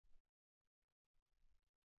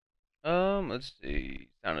Let's see.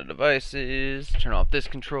 Sound of devices. Turn off this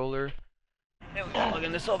controller. And we can plug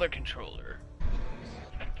in this other controller.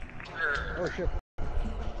 Oh shit. Is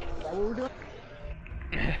that what we're doing?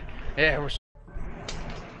 Yeah, we're.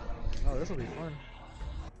 Oh, this will be fun.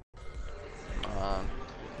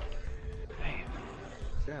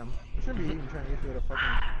 Damn. We shouldn't be even trying to eat food at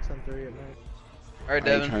fucking 10:30 at night. Alright,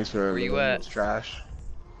 Devin. Where you at? It's trash.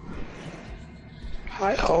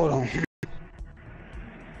 Hi, hold on.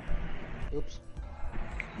 Oops.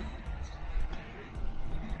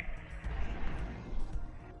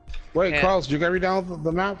 Wait, Carlos, did you get read down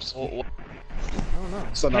the maps? I don't know.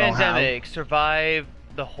 So Pandemic. Survive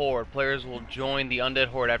the Horde. Players will join the undead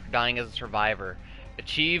horde after dying as a survivor.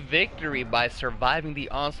 Achieve victory by surviving the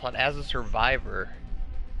onslaught as a survivor.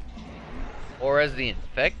 Or as the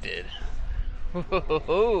infected.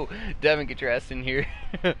 Devin, get your ass in here.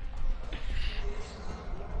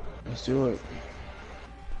 Let's do it.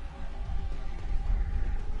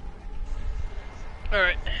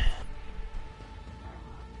 Alright.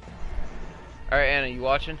 Alright, Anna, you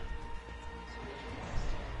watching?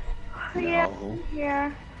 Yeah. No.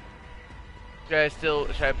 Yeah.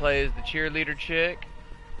 Should I play as the cheerleader chick?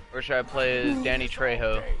 Or should I play as Danny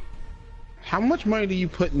Trejo? How much money do you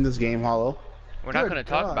put in this game, Hollow? We're not Good gonna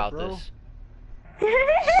talk God, about bro. this.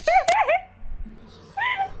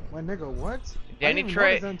 My nigga, what? Danny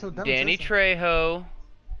Trejo. Taking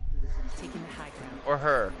the high ground. Or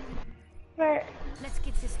her. But Let's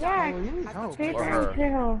get this yeah, Oh, you need help. take Or her.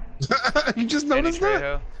 Trejo. You just Danny noticed that?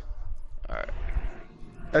 Trejo. Alright.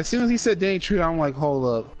 As soon as he said Danny Trejo, I'm like, hold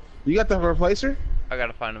up. You got the replacer? I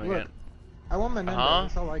gotta find him Look, again. I want Menendez.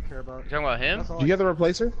 That's all I care about. You talking about him? That's all Do you get the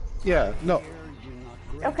replacer? Yeah, no.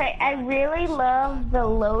 Okay, I really love the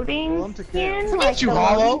loading Well, I'm to skin, care. like you, the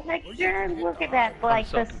Hollow. loading texture. Look at that, like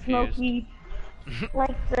so the smoky, confused.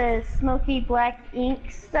 like the smoky black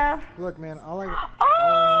ink stuff. Look, man, all I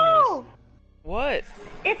Oh, What?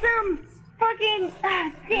 it's fucking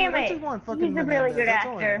damn I it. just want fucking He's a really Menendez. good That's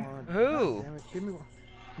all I actor. want. Who? God damn it. Give me one.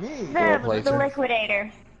 Me. The Replacer.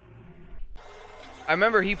 liquidator. I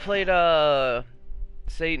remember he played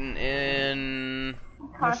Satan in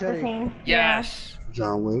Constantine. Yes.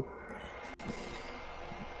 John Wick.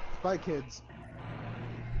 Spy Kids.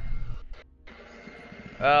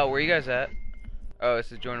 Where you guys at? Oh, this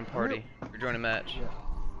is joining party. We're joining match.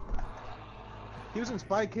 Yeah. He was in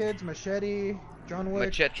Spy Kids, Machete, John Wick,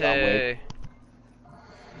 Machete.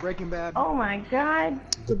 Breaking Bad. Oh my god.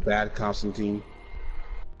 The bad Constantine.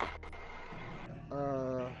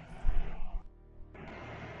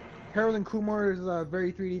 Harold and Kumar's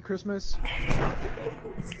Very 3D Christmas. Oh,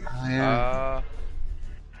 yeah.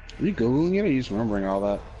 Are you Googling it or are you just remembering all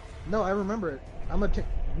that? No, I remember it. I'm a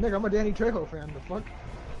Danny Trejo fan. The fuck?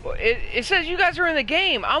 Well, it says you guys are in the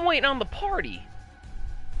game. I'm waiting on the party.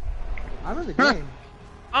 I'm in the game.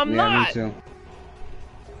 I'm Yeah, not. me too.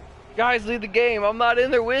 Guys, leave the game. I'm not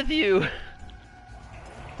in there with you.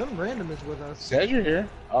 Some random is with us. Said you're here.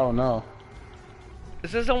 Oh no. It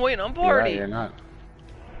says I'm waiting on You're right, party. you're not.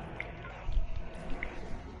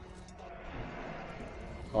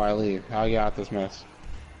 Oh, I leave. How you got this mess?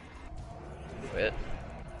 Quit.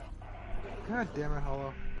 God damn it,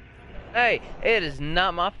 Hollow. Hey, it is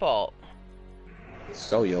not my fault. It's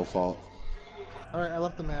so your fault. Alright, I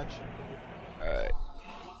left the match. Alright.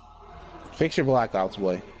 Fix your Black Ops,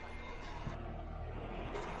 boy.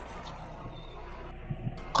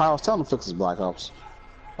 Kyle, tell him to fix his Black Ops.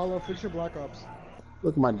 Hollow, fix your Black Ops.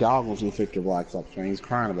 Look, my dog wants you to fix your Black Ops, man. He's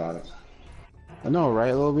crying about it. I know,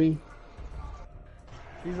 right, Lil B?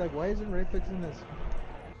 He's like, why isn't Ray fixing this?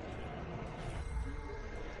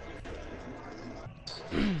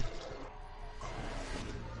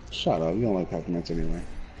 Shut up. You don't like peppermints anyway.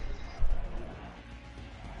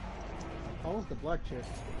 Hollow's the black chick.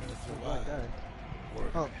 The black guy.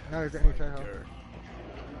 Oh, now he's Danny Trejo.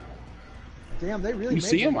 Damn, they really You made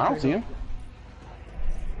see him? Danny I don't see Trejo. him.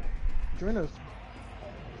 Join us.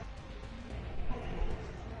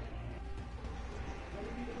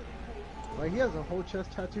 Like, he has a whole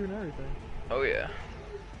chest tattoo and everything. Oh yeah.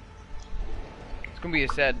 It's gonna be a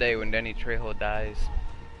sad day when Danny Trejo dies.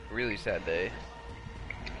 A really sad day.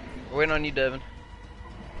 We're waiting on you, Devin.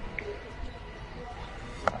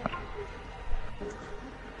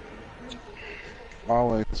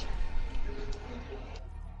 Always.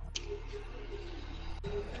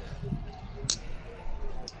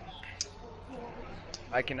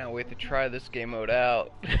 I cannot wait to try this game mode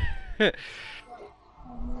out. Let's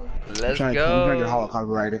I'm trying go. to get Hollow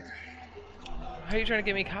copyrighted. How are you trying to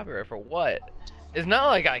get me copyright for what? It's not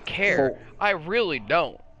like I care. I really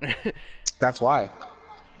don't. That's why.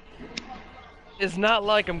 It's not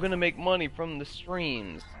like I'm gonna make money from the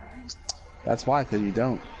streams. That's why, because you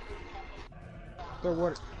don't. So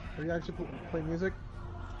what? Are you actually play music?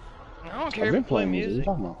 I don't I've care if been you play playing music. music.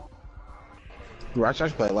 What are you talking about? Bro, I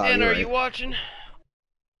should play loud. And You're are right. you watching?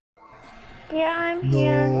 Yeah, I'm I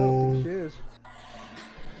here. don't think she is.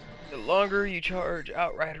 The longer you charge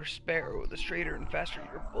Outrider Sparrow, the straighter and faster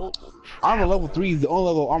your bolt will Armor travel. level 3 is the only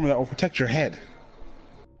level of armor that will protect your head.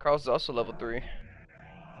 Carl's is also level 3.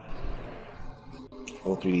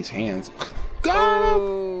 Level 3 these hands. Go!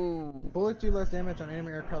 Oh! Bullets do less damage on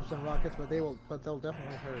enemy aircrafts than rockets, but they'll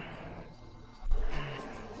definitely hurt.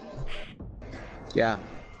 Yeah.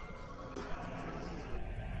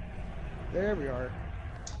 There we are.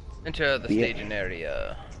 Enter the Yeah. staging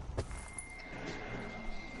area.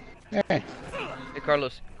 Hey. Hey,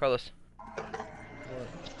 Carlos. Carlos.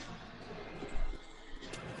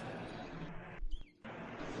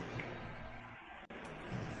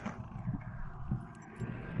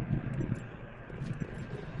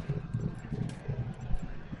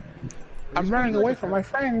 I'm running away from my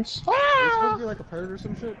friends. Are you supposed Ah! to be like a pirate or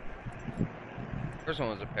some shit? First one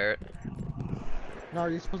was a parrot. No, are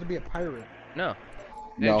you supposed to be a pirate? No.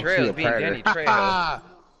 No, Danny Trejo see is a being predator. Danny Trejo.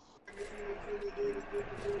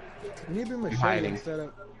 You need to be machete hiding. instead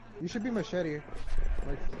of. You should be machete.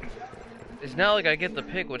 Like, It's not like I get to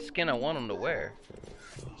pick what skin I want him to wear.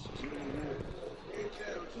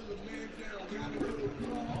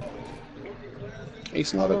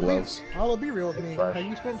 Ace and other gloves. I'll be real with me. Fresh.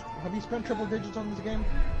 Have you spent triple digits on this game?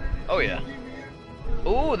 Oh yeah.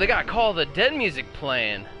 Ooh, they got Call of the Dead music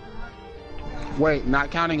playing. Wait, not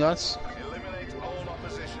counting us?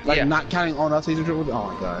 Like, Yeah. not counting on us, Ace triple.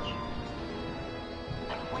 Oh my gosh.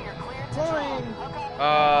 Flying!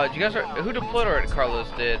 You guys are who deployed already? Carlos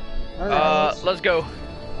did. Alright, Let's go.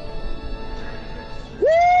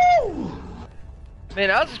 Woo! Man,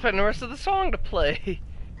 I was expecting the rest of the song to play.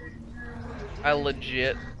 I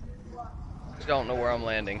legit don't know where I'm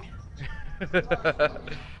landing.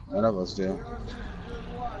 None of us do.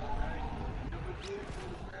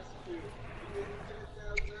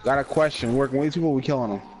 Got a question. Working with these people, we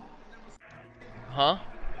killing them. Huh?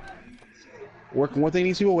 Working with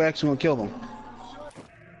these people, we actually gonna kill them.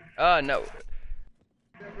 No.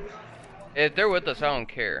 If they're with us, I don't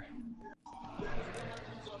care.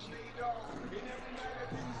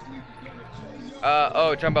 Oh,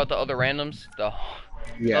 you're talking about the other randoms? The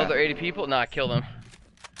Yeah. other 80 people? Nah, kill them.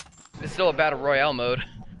 It's still a battle royale mode.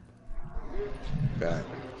 Okay.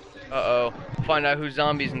 Uh-oh. Find out who's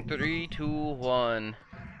zombies in 3, 2, 1.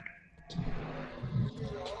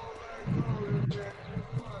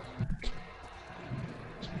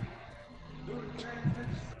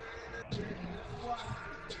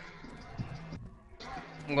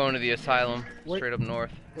 I'm going to the asylum, Wait. straight up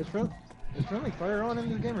north. Is friendly fire on in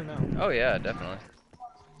this game or no? Oh yeah, definitely.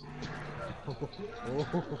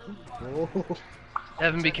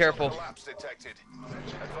 Evan, be careful.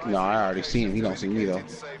 No, I already seen him. He don't see me though.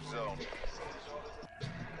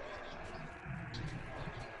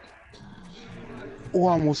 Oh,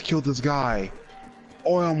 I almost killed this guy.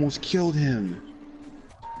 Oh, I almost killed him.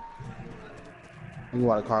 Think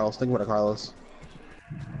about it, Carlos. Think about it, Carlos.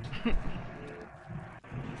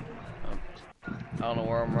 I don't know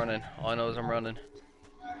where I'm running. All I know is I'm running.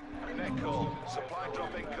 Net call. Supply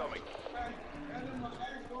drop incoming.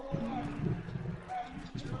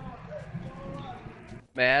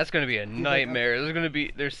 Man, that's gonna be a nightmare.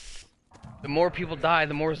 The more people die,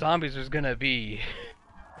 the more zombies there's gonna be.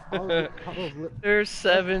 There's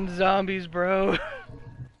 7 zombies, bro.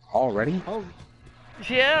 Already?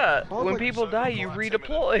 Yeah, Oh, when like- people die, you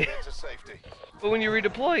redeploy. To safety. But when you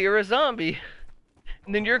redeploy, you're a zombie.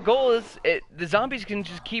 And then your goal is, the zombies can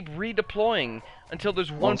just keep redeploying until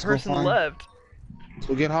there's one let's go person find- left.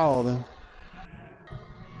 So get Hollow then.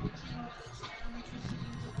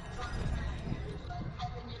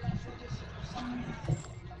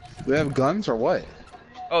 Do they have guns or what?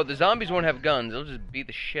 Oh, the zombies won't have guns. They'll just beat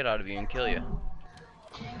the shit out of you and kill you.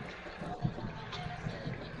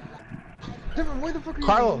 Devin, where the fuck are you?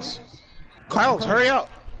 Carlos! Carlos, hurry up!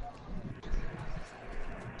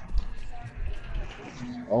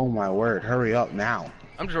 Oh my word, hurry up now.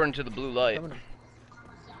 I'm just running to the blue light. Devin,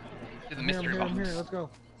 To the I'm here, mystery I'm here, box. let's go.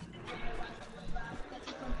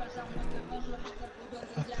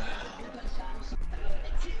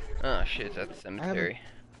 Oh shit, it's at the cemetery.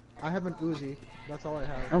 I have an Uzi. That's all I I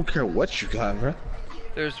have. don't care what you got, bro.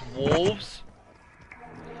 There's wolves.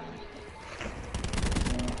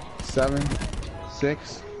 7,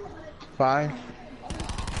 6, 5.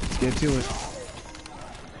 Let's get to it.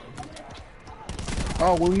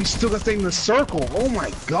 Oh, well, we still got to stay in the circle. Oh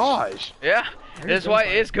my gosh. Yeah, that's why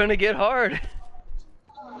it's gonna get hard.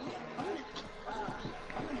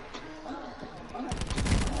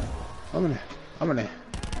 I'm gonna.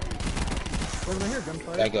 Where's my here,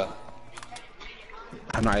 gunfire? Back up.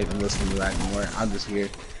 I'm not even listening to that anymore. I'm just here.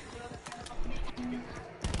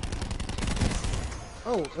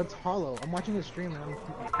 Oh, that's Hollow. I'm watching his stream and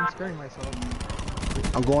I'm scaring myself.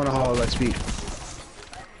 I'm going to Hollow. Let's speak.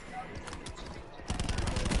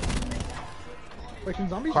 Wait, can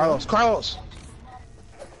zombies? Carlos, Carlos!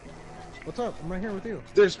 What's up? I'm right here with you.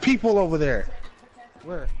 There's people over there.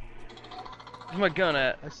 Where? Where's my gun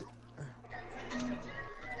at? I see.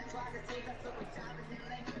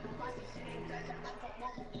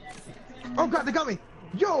 Oh god, they got me!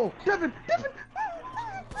 Yo, Devin!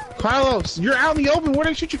 Carlos, you're out in the open. Where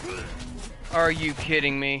did they shoot you? Are you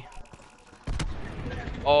kidding me?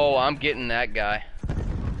 Oh, I'm getting that guy.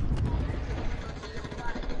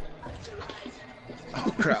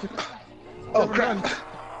 Oh crap! Oh Devin, crap! run.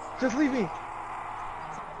 Just leave me.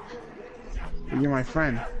 You're my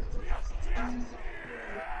friend.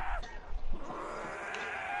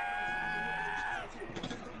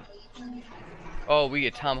 Oh, we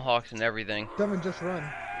get tomahawks and everything. Devin, just run.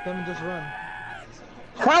 Devin, just run.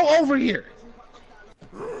 Crawl over here.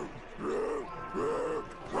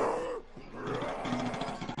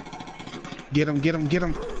 Get him, get him, get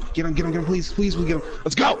him, get him, get him, get him, please, please, we get him.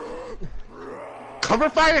 Let's go. Cover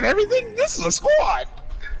fire and everything. This is a squad.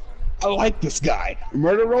 I like this guy.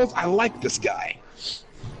 Murder rolls. I like this guy.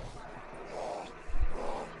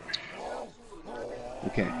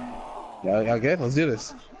 Okay. Y'all good? Let's do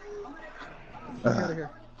this. Get out of here.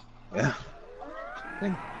 Yeah.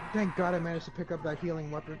 Thank God I managed to pick up that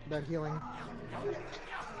healing weapon. That healing.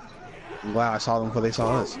 I'm glad I saw them before they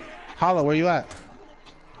saw us. Hollow, where you at?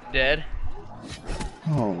 Dead?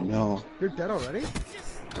 Oh no. You're dead already?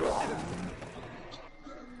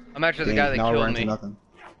 I'm actually the Dang, guy that now we're killed into me. nothing.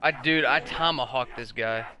 Dude, I tomahawked this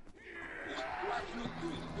guy.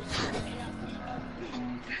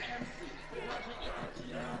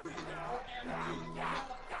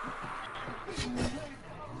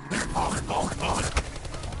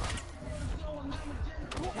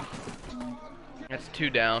 That's 2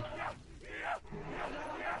 down.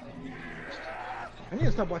 I need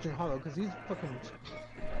to stop watching Hollow because he's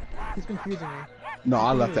confusing me. No,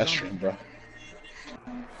 I left that stream, bro.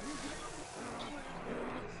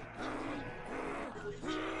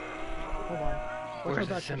 Hold on. Watch Where's my the back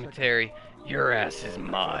for a second. cemetery? Your ass is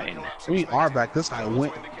mine. We are back. This guy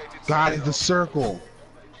went. Got in the circle.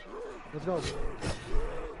 Let's go.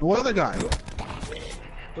 What other guy?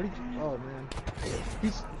 What do you? Oh man.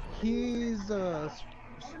 He's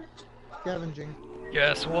scavenging.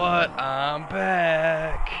 Guess what? I'm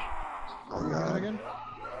back. You got that again?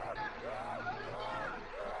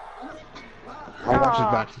 I'll watch his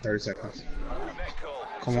back for 30 seconds.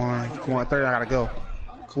 Come on, 30, I gotta go.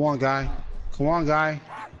 Come on, guy. Come on, guy.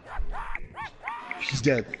 He's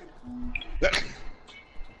dead.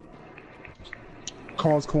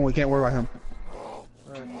 Carl's cool, we can't worry about him.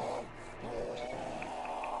 Alright.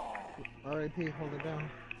 R.I.P. Hold it down.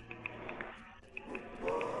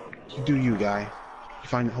 You do you, guy.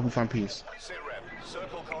 Hope you find peace. Sit rep.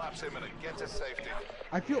 Circle collapse imminent. Get to safety.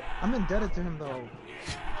 I'm indebted to him though.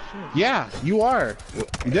 Shit. Yeah, you are.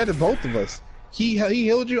 You're dead to both of us. He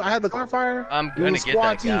healed you. I had the clarifier. I'm It gonna was get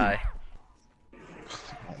squad that team. guy.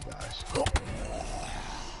 Oh my gosh.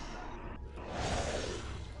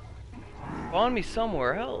 Spawn me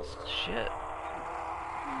somewhere else. Shit.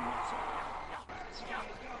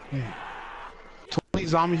 20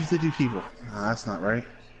 zombies, 50 people. Nah, that's not right.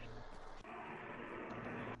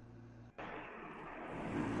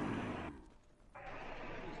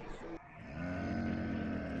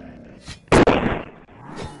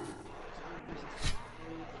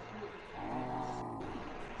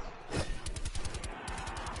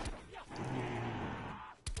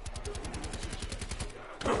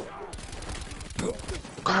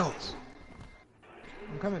 Carlos,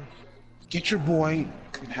 I'm coming. get your boy.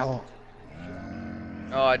 Hell,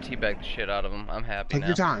 Oh, I teabagged the shit out of him. I'm happy take now.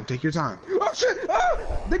 your time. Take your time. Oh shit! Ah!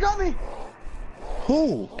 They got me!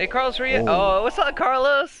 Who? Hey, Carlos, where you? Oh. Oh, what's up,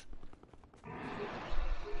 Carlos?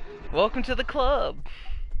 Welcome to the club.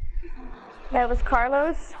 That was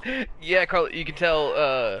Carlos. Yeah, Carlos, you can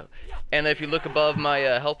tell, and if you look above my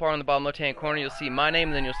health bar on the bottom left-hand corner, you'll see my name,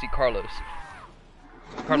 and then you'll see Carlos.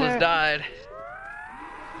 Carlos died.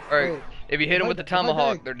 Or, Wait, if you hit if him I- with the if I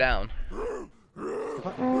tomahawk, die- they're down. If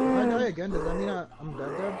I die again, does that mean I'm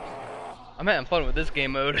dead? I'm having fun with this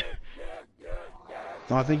game mode.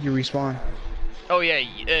 No, I think you respawn. Oh yeah,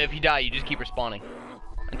 if you die, you just keep respawning.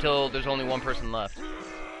 Until there's only one person left.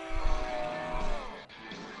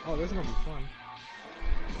 Oh, this is gonna be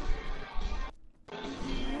fun.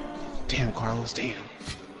 Damn, Carlos, damn.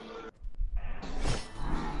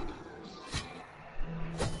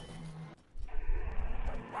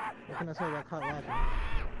 that's why I got caught lagging.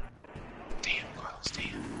 Damn, Carlos,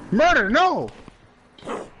 damn. Murder, no!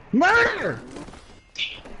 Murder!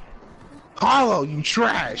 Damn. Carlo, you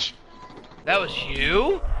trash! That was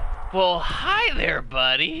you? Well, hi there,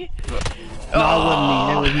 buddy. No, it wasn't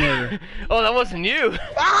me. It was murder. Oh, that wasn't you.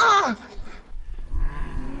 Ah!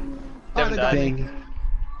 Devin died. Dang.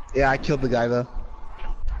 Yeah, I killed the guy though.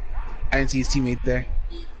 I didn't see his teammate there.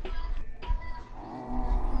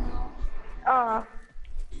 Oh.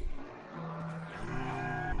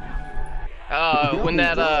 When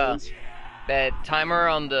that timer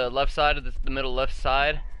on the left side of the middle left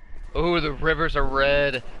side. Oh, the rivers are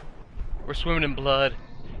red. We're swimming in blood.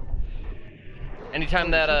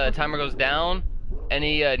 Anytime that timer goes down,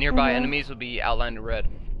 any nearby enemies will be outlined in red.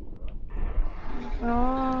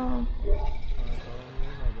 Oh.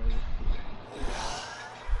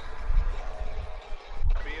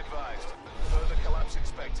 Be advised. Further collapse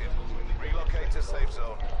expected. Relocate to safe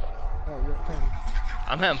zone. Oh, you're playing.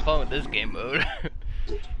 I'm having fun with this game mode.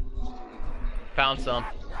 Found some.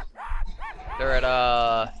 They're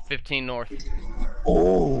at 15 north.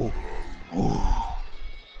 Oh. Oh.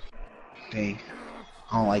 Dang.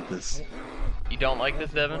 I don't like this. You don't like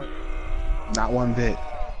this, Devin? Not one bit.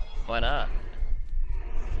 Why not?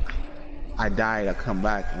 I died, I come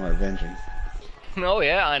back, I'm avenging. Oh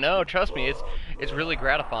yeah, I know. Trust me, it's really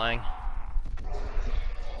gratifying.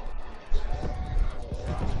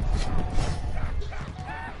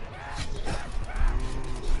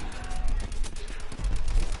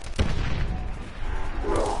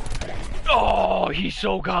 Oh, he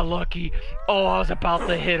so got lucky. Oh, I was about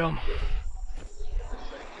to hit him.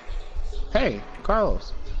 Hey,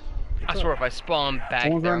 Carlos. I swear if I spawn back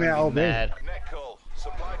Someone's there, running I'm out all gonna be day. mad. Net call.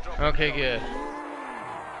 Supply drop Okay, incoming. good.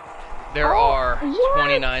 There are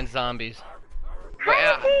 29 zombies. Wait,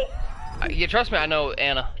 yeah, trust me, I know,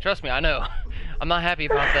 Anna. Trust me, I know. I'm not happy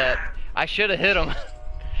about that. I should have hit him.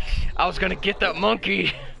 I was gonna get that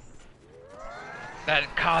monkey.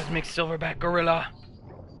 That cosmic silverback gorilla.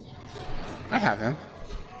 I have him.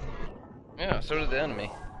 Yeah, so did the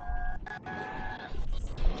enemy.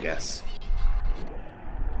 Yes.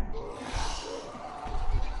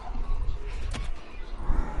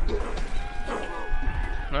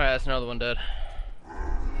 Alright, that's another one dead.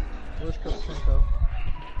 Where's Kotchenko?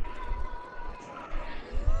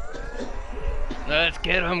 Let's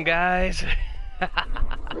get him, guys.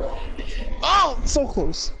 Oh, so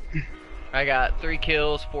close. I got 3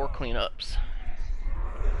 kills, 4 cleanups.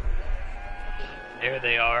 There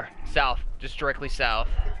they are. South, just directly south.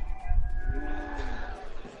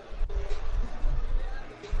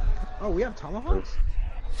 Oh, we have tomahawks?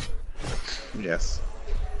 Yes.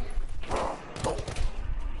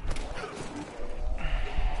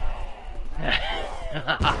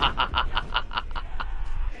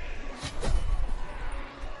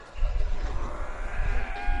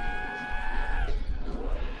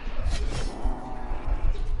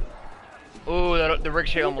 Ooh, the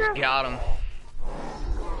ricochet almost got him.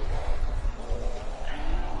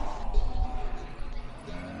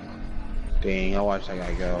 Dang, I watched that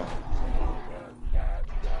guy go.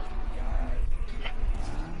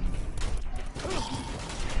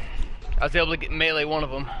 I was able to get melee one of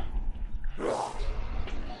them. You're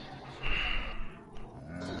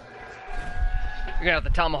gonna have to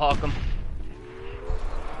tomahawk him.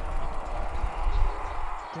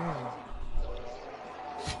 Damn.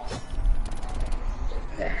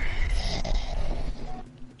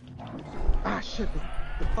 Ah, shit,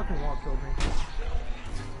 the fucking wall killed me.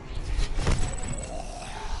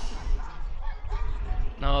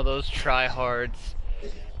 No, those tryhards.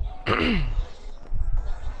 Major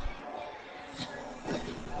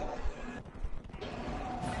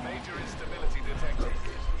instability detected.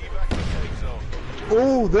 Evacuate zone.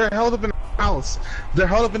 Oh, they're held up in the house. They're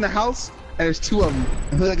held up in the house, and there's 2 of them.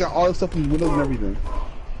 And they got all the stuff in the windows and everything.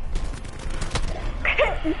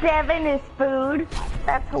 Devin is food.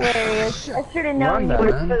 That's hilarious. I should have known you Run,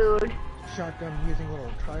 were man. food. Shotgun using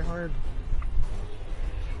little tryhard.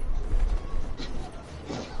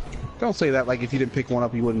 Don't say that like if you didn't pick one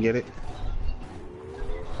up, you wouldn't get it.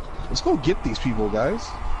 Let's go get these people, guys.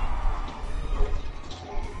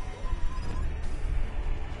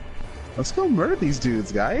 Let's go murder these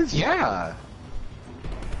dudes, guys. Yeah.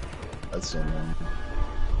 That's so annoying.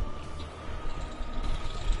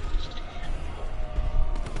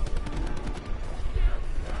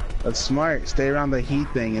 That's smart. Stay around the heat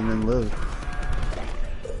thing and then live.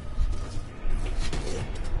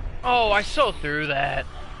 Oh, I so threw that.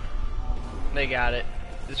 They got it.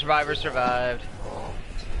 The survivor survived.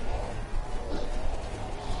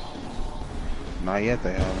 Not yet,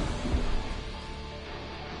 they haven't.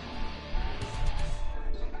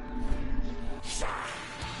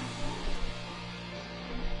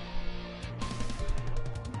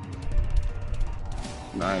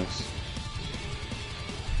 Nice.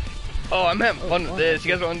 Oh, I'm having fun with this.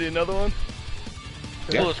 You guys want to do another one?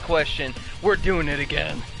 Yeah. Foolish question. We're doing it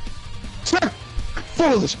again.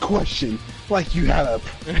 Foolish question. Like you had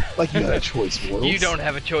a choice, Worlds. You don't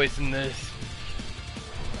have a choice in this.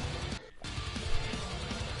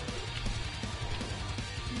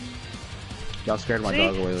 Y'all scared my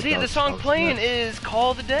dog away. See, the song playing is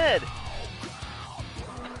Call the Dead.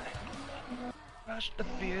 Crush the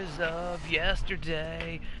fears of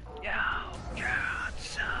yesterday. Yeah,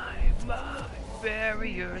 outside my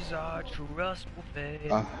barriers are trust will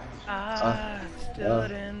fade. I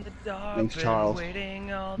stood in the dark, name's been Charles.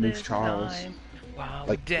 waiting all Name's this Charles. time. While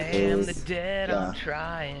Like, damn the dead, yeah. I'm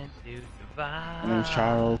trying to survive. My name's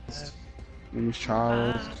Charles. My name's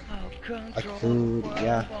Charles. I could,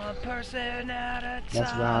 yeah. One person at a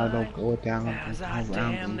That's why I don't time. go down As I and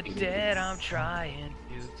damn the around. dead, I'm trying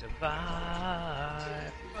to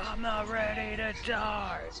survive. I'm not ready to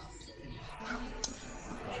die.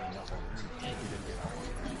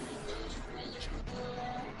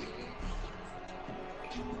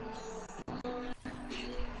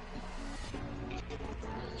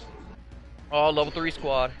 Oh, level 3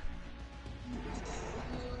 squad.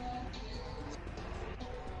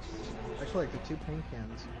 Actually, like the 2 paint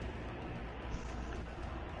cans.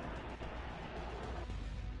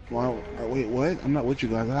 Wow, wait, what? I'm not with you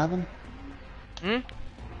guys. What happened?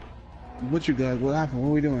 With you guys? What happened? What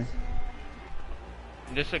are we doing?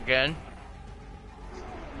 This again?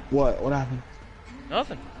 What? What happened?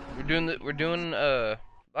 Nothing. We're doing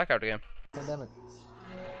Blackout again. Pandemic.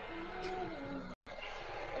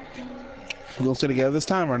 We gonna stay together this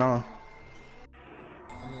time or no?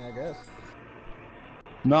 I mean, I guess.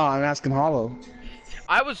 No, I'm asking Hollow.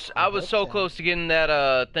 I was so close to getting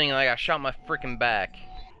that thing, like I shot my freaking back.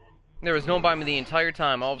 There was no by me the entire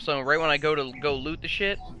time. All of a sudden, right when I go to loot the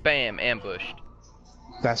shit, bam, ambushed.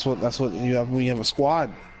 That's what you have when you have a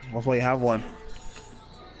squad. That's why you have one.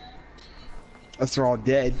 Unless they're all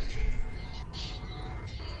dead.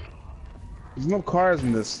 There's no cars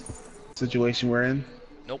in this situation we're in.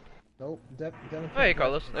 Nope. Nope. Devin. Hey,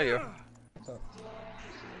 Carlos. There you go. What's up?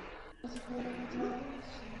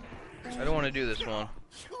 I don't want to do this one.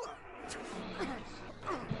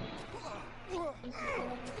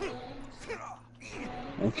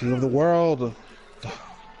 I'm king of the world. Da,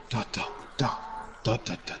 da, da, da, da,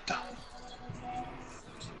 da, da, da.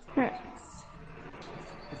 The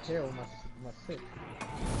tail must fit.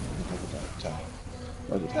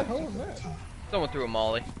 What the hell was that? Someone threw a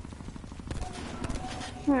molly.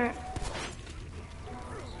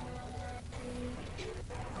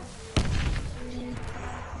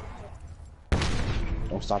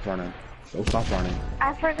 Don't stop running. Don't stop running.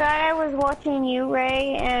 I forgot I was watching you,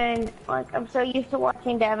 Ray, and like I'm so used to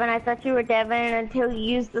watching Devin. I thought you were Devin until you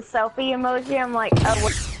used the selfie emoji. I'm like, oh,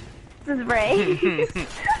 this is Ray.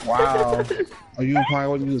 Wow. Are you implying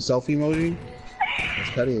what you use a selfie emoji? That's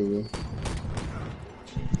petty of you.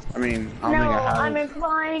 I mean, I don't No, think I have. I'm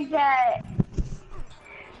implying that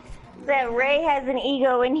Ray has an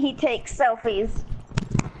ego and he takes selfies.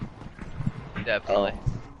 Definitely.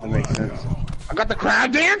 That makes sense. I got the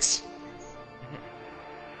crab dance?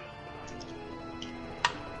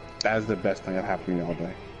 That is the best thing that happened to me all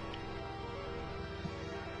day.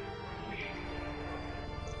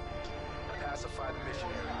 Pacify the mission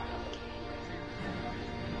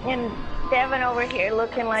area. And Devin over here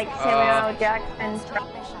looking like Samuel L. Jackson.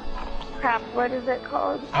 Crap, what is it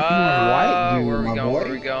called? white dude, where are we my going? Where boy.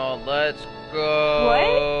 are we going? Let's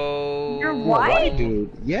go. You're You're a white?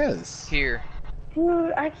 dude. Yes. Here.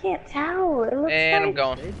 Dude, I can't tell. It looks And I'm like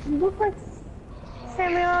going. it looks like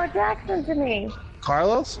Samuel L. Jackson to me.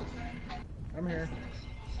 Carlos? I'm here.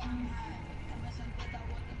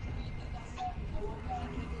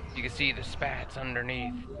 You can see the spats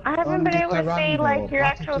underneath. I haven't been able to see like your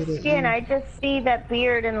actual skin. I just see that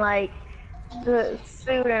beard and like the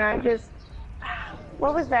suit, and I just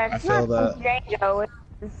what was that? I It's feel not from that. Django.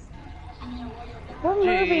 It's what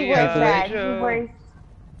movie was G.I. that? Joe.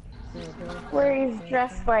 Where he's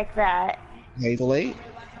dressed like that? Hateful Eight?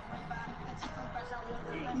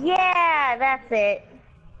 Yeah, that's it.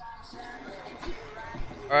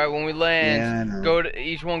 All right, when we land, Yeah, I know.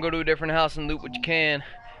 each one go to a different house and loot what you can.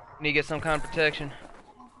 You need to get some kind of protection.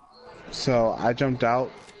 So I jumped out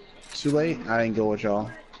too late. I didn't go with y'all.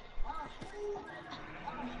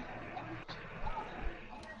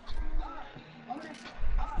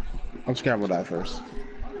 I'm scared I'm gonna die first.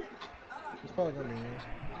 It's probably gonna be me.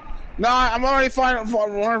 No, I'm already running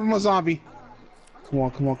from a zombie. Come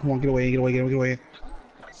on, come on, come on, get away, get away, get away, get away.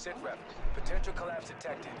 Sit rep. Potential collapse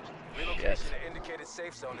detected. Relocation to indicated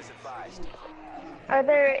safe zone is advised. Are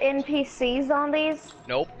there NPC zombies?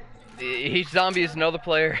 Nope. Each zombie is another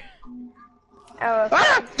player. Oh, okay.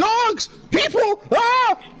 Ah! Dogs! People!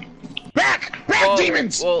 Ah! Back! Back,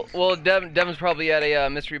 demons! Well, Devin's probably at a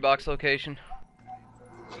mystery box location.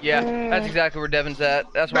 Yeah, that's exactly where Devin's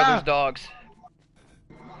at. That's why there's dogs.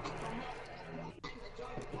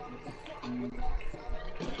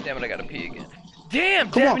 Damn it, I gotta pee again. Damn,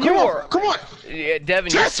 Devin, you are... Come on! Yeah,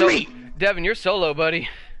 Devin, Test me! Devin, you're solo, buddy.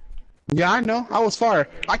 Yeah, I know. I was far.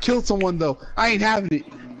 I killed someone, though. I ain't having it.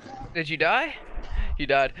 Did you die? You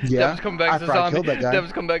died. Yeah, Devin's coming back as a after I zombie. killed that guy.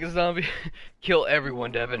 Devin's coming back as a zombie. Kill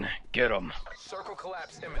everyone, Devin. Get him. Circle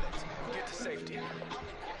collapse imminent. Get to safety.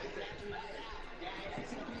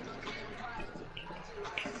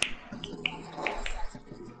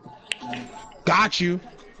 Got you.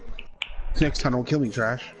 Next time, don't kill me,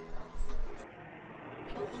 trash.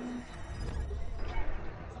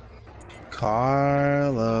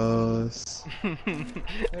 Carlos.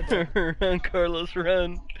 Run, Carlos,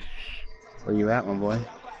 run. Where you at, my boy?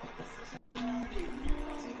 You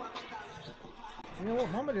know what?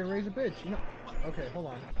 Mama didn't raise a bitch. You know. Okay, hold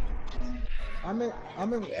on. I'm in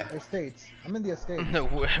estates. I'm in the estates.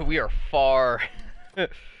 We are far.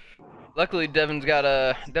 Luckily, Devin's got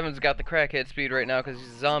the crackhead speed right now because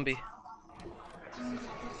he's a zombie.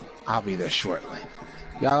 I'll be there shortly.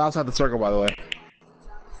 Yeah, I'll outside the circle, by the way.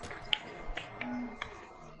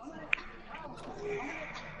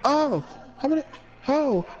 Oh, how many?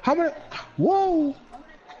 Oh, how many? Whoa!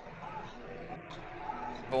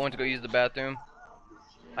 If I went to go use the bathroom,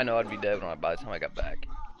 I know I'd be dead by the time I got back.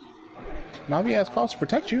 Navi has calls to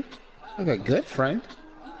protect you. Like a good friend.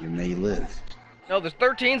 You may live. No, there's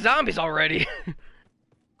 13 zombies already.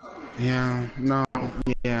 Yeah, no,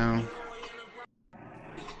 yeah.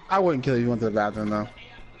 I wouldn't kill you if you went to the bathroom, though.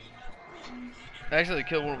 I actually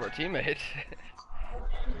killed one of our teammates.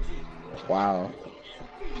 Wow.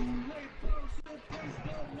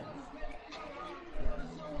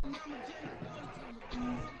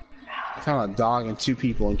 I found a dog and 2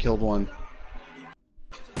 people and killed one.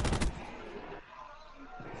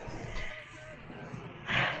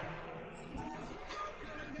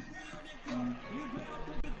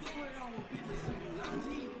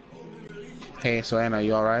 Hey, so Anna,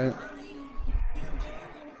 you alright?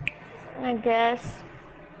 I guess.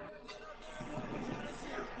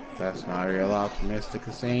 That's not real optimistic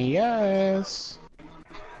of saying yes.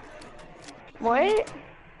 What?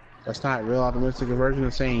 That's not real optimistic version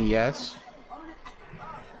of saying yes.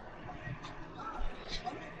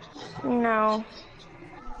 No.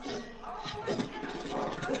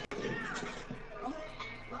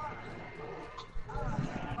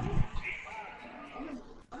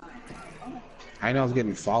 I know I was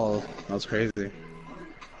getting followed. That was crazy.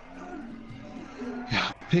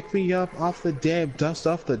 Pick me up off the dead, dust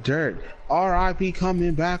off the dirt. R.I.P.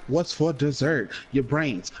 coming back, what's for dessert? Your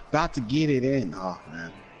brains, about to get it in. Oh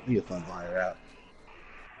man, be a fun fire out.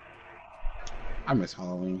 I miss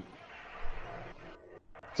Halloween.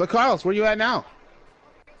 So Carlos, where you at now?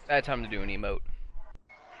 I had time to do an emote.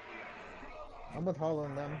 I'm with Hollow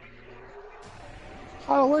and them.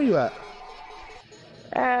 Oh, where you at?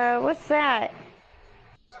 What's that?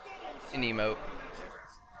 An emote.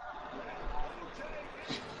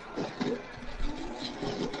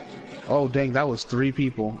 Oh dang, that was 3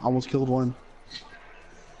 people. Almost killed one.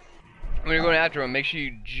 When you're going after him, make sure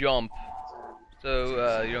you jump,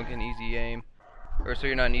 so you don't get an easy aim, or so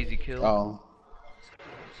you're not an easy kill. Oh.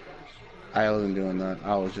 I wasn't doing that.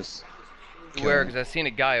 I was just... Where? Because I seen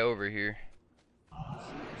a guy over here.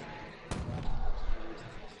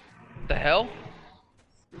 The hell?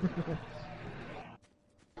 I'd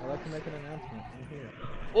like to make an announcement. I'm here.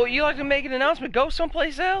 Well, you like to make an announcement? Go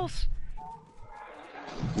someplace else.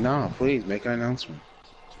 No, please, make an announcement.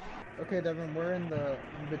 Okay, Devin, we're in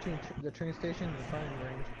between the train station and the firing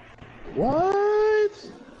range.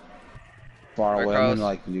 What? Far Alright, away, Carlos, I'm in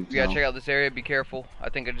like Newtown. you gotta check out this area. Be careful. I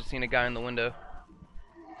think I just seen a guy in the window.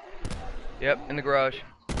 Yep, in the garage.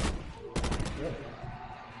 Yep.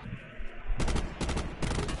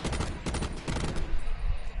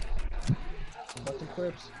 Busting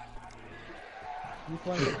clips. You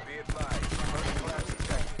flank it. Be advised. Further collapse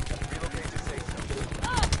detected. Relocate to safe zone.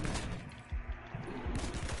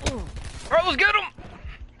 Alright, let's get him!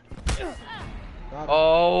 Got him.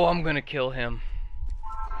 Oh, I'm gonna kill him.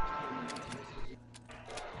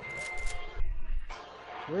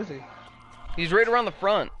 Where is he? He's right around the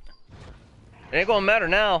front. It ain't gonna matter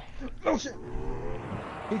now. Oh shit!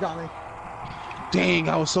 He got me. Dang,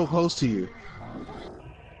 I was so close to you.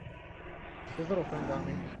 His little friend got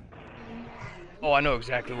me. Oh, I know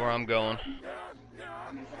exactly where I'm going.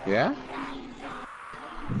 Yeah?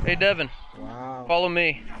 Hey, Devin, Wow. follow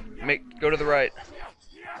me. Go to the right.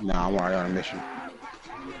 Nah, I'm already on a mission.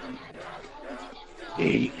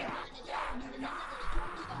 Hey.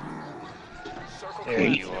 Circle There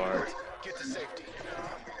collapse you are. imminent. Get to safety.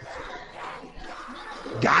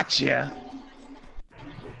 Gotcha.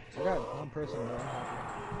 I got one person there. I'm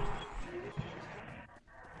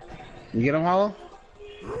happy. You get him, Hollow?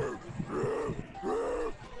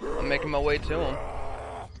 I'm making my way to him.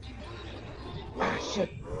 Ah, shit.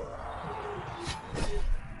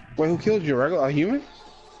 Wait, who killed you? A human?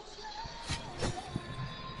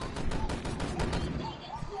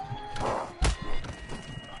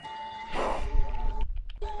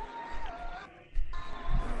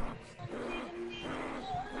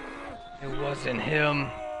 It wasn't him.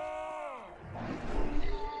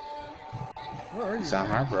 Where are you? You sound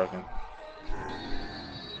heartbroken.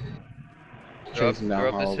 Go up, Chasing down go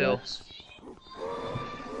up this Hollow hill. Bucks.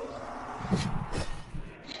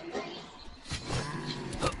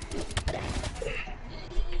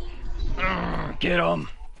 Get him.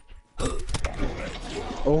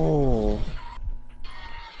 Oh,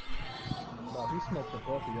 Wow, he smoked the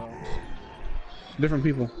both of y'all. different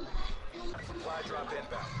people. Supply drop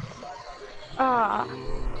inbound. Ah,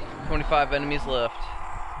 25 enemies left.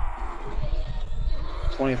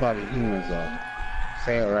 25 humans though.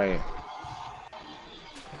 Say it right.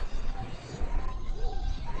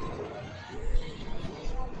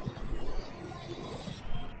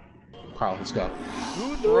 Carl, let's go.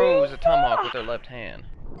 Who throws a tomahawk with their left hand?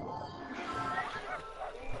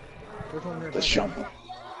 There's one nearby. Let's jump.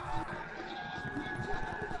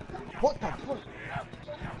 What the fuck?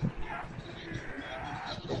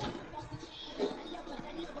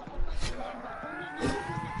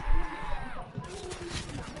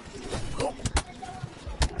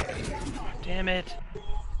 Damn it.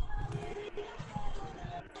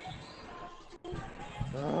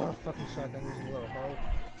 Fucking shotgun is a little hoe.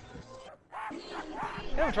 You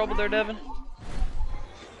having trouble there, Devin?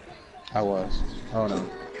 I was. Oh no.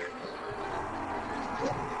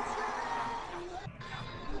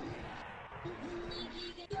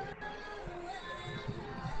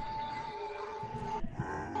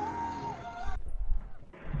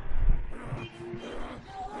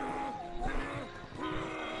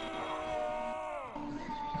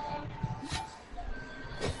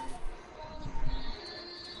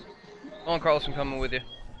 Come on, Carlos, I'm coming with you.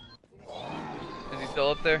 Is he still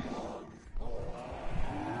up there?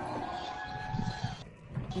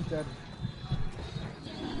 He's dead.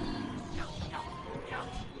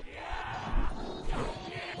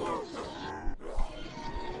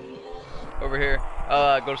 Over here.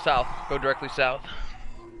 Go south. Go directly south.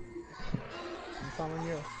 I'm following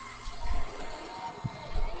you.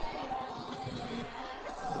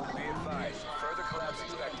 Be advised. Further collapse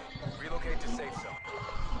expected. Relocate to safe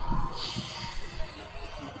zone.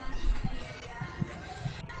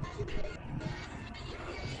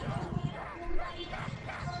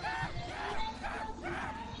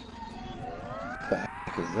 What the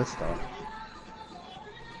heck is this stuff?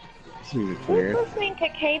 This music's who's weird. listening to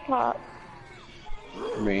K-pop?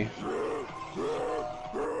 Me.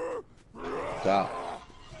 Stop.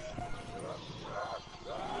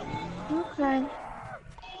 Okay.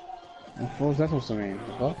 What was that supposed to mean?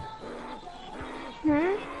 The fuck?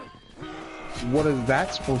 Hmm? What is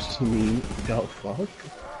that supposed to mean? The fuck?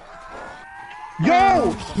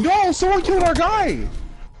 Yo! No! Someone killed our guy!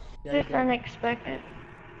 Just unexpected.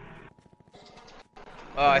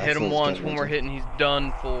 I That's hit him what's once. good, When we're Richard. hitting, he's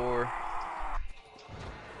done for.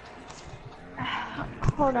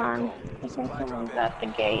 Hold on. I think someone's at the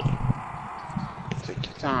gate. Take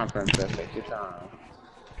your time, princess. Take your time.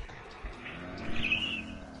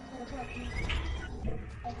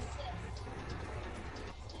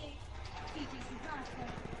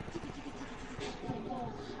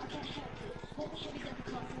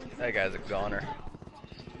 That guy's a goner.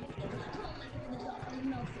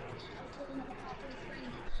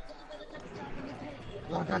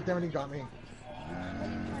 Oh, God damn it, he got me.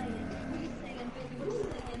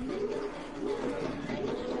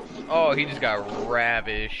 Oh, he just got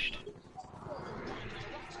ravished.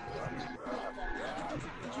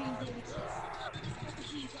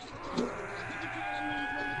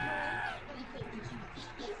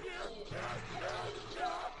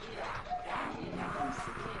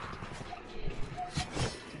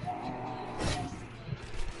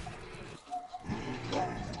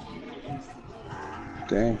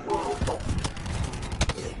 Dang.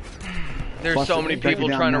 There's so many people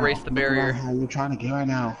trying to race the barrier. How you trying to get right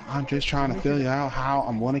now? I'm just trying to figure out how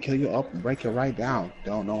I'm going to kill you up and break it right down.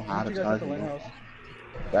 Don't know how to You guys at charge the you. lighthouse.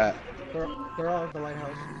 That. They're all at the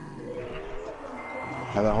lighthouse.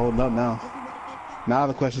 How that holding up now? Now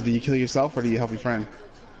the question is, do you kill yourself or do you help your friend?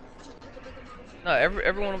 No,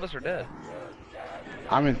 every one of us are dead.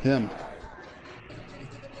 I'm in them.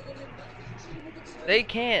 They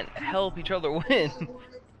can't help each other win.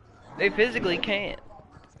 They physically can't.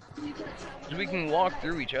 We can walk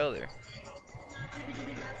through each other.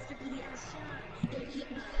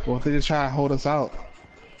 Well, if they just try to hold us out.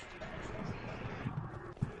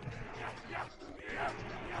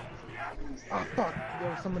 Oh fuck! There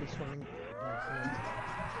was somebody swimming.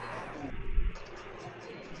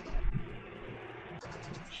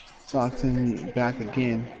 Talk to me back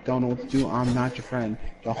again. Don't know what to do. I'm not your friend.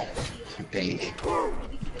 Oh, dang.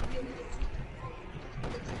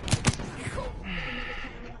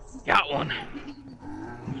 Got one.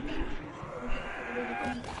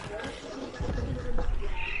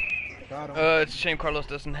 Got him. It's a shame Carlos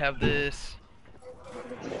doesn't have this.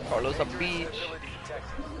 Carlos a beach. Facility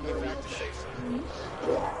detected. Get back to safe zone.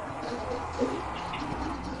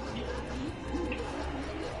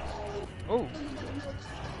 Oh.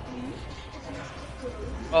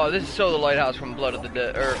 Oh, this is so the lighthouse from Blood of the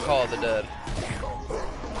Dead, or Call of the Dead.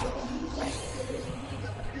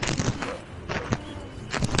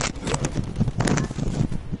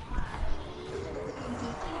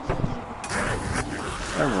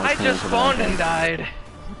 I just spawned and died. Yeah,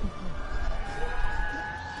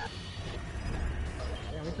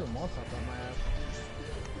 we threw a Molotov on my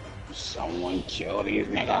ass. Someone kill these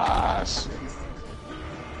niggas.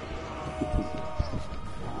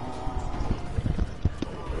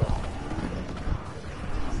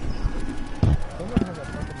 Someone has a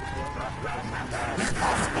fucking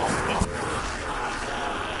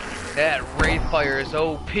That Wraithfire is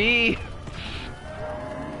OP.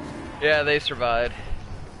 Yeah, they survived.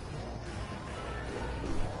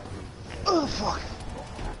 Oh, fuck.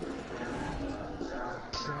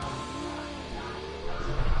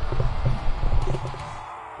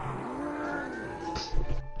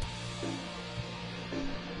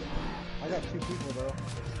 I got 2 people though.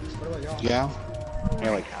 What about y'all? Yeah?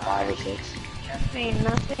 Yeah, like 5 or 6.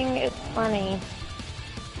 Nothing is funny.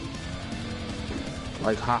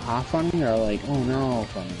 Like, haha funny or like, oh no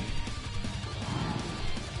funny?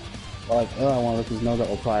 Or like, oh, I want to look his nose up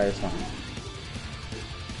or cry or something.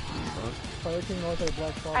 Fire King knows a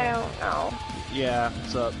black spot. I don't know. Yeah,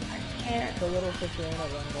 what's up? Can't. The little picture in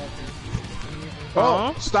that run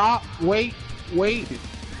Oh, stop! Wait!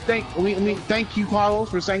 Thank you, Carlos,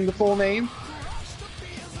 for saying the full name.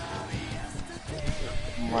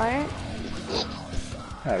 What?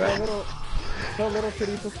 So little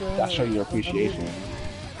kitty sister. I'll show you appreciation.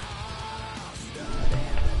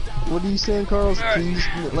 What are you saying, Carlos? Can you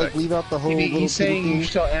like leave out the whole little He's saying thing? you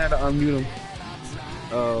tell Anna to unmute him.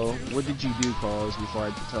 Oh, what did you do, Carlos, before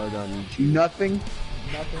I tell her to unmute you? Nothing.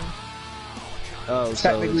 Nothing. Oh,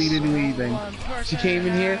 Technically, he so didn't do anything. She came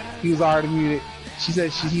in here, he was already muted. She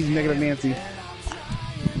said he's negative Nancy.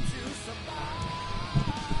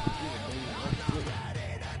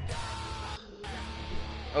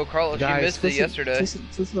 Oh, Carlos, you Guys, missed it yesterday. This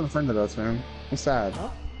has been a friend of us, man. I'm sad. You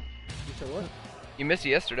said what? You missed it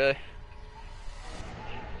yesterday.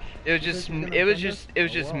 It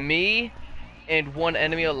was just me and one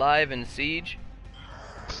enemy alive in Siege.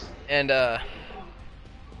 And I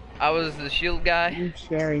was the shield My guy. name's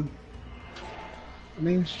Sherry.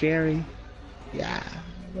 My name's Jerry. Yeah.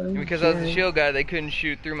 And because I was the shield guy, they couldn't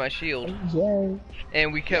shoot through my shield. Jerry.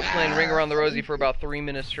 And we kept playing Ring Around the Rosie for about 3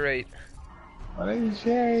 minutes straight. My name's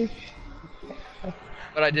Jerry.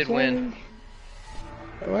 But I did win.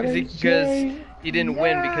 My Because name's Jerry. he didn't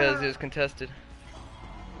win because it was contested.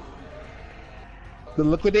 The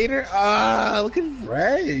Liquidator? Ah, looking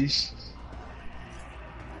fresh.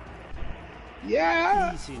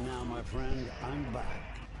 Yeah. Easy now, my friend. I'm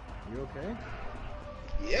back. You okay?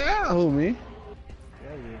 Yeah, homie.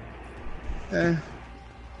 Yeah, you.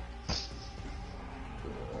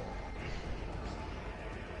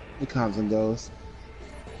 It comes and goes.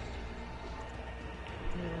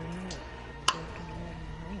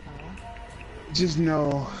 Just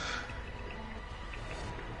know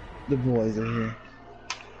the boys are here.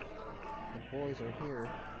 The boys are here.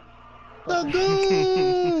 The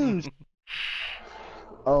goons!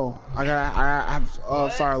 Oh, I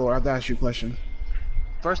have, Fire Lord, I have to ask you a question.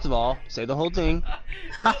 first of all, say the whole thing.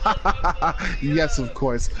 Yes, of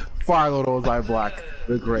course. Fire Lord owns I Black.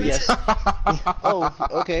 The great. Yes. Oh,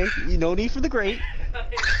 okay. No need for the great.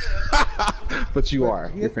 But you But are.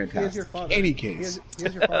 he You're is- he is fantastic. your father. Any He case.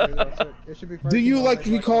 is your father, though, so it should be Fire Do King you all like night to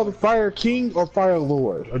be like called that. Fire King or Fire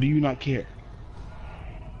Lord? Or do you not care?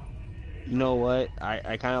 You know what?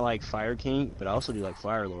 I kind of like Fire King, but I also do like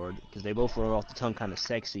Fire Lord because they both roll off the tongue kind of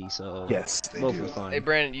sexy. So Yes, they both do. are fun. Hey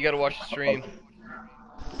Brandon, you gotta watch the stream.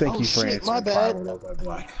 Thank Oh, you for shit, answering. my bad. Fire Lord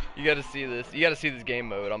Black. You gotta see this. You gotta see this game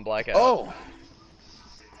mode on Blackout. Oh!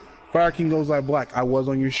 Fire King goes like black. I was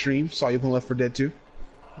on your stream. Saw you play Left 4 Dead 2.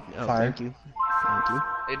 Oh, Fire. thank you. Thank you.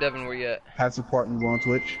 Hey Devin, where you at? Had support and go on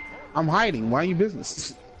Twitch. I'm hiding. Why are you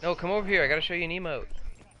business? No, come over here. I gotta show you an emote.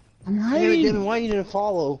 I'm Hey, hiding. Devin, why you didn't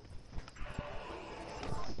follow?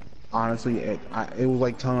 Honestly, it was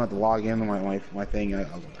like telling me to log in to my thing. I was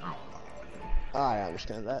like, oh. I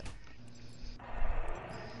understand that.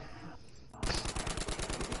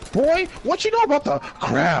 Boy, what you know about the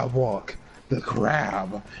crab walk? The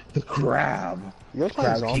crab. You're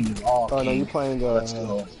playing Crab King Zombie. is all Oh no, king. you're playing. Let's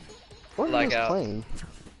go. What are you Blackout. playing?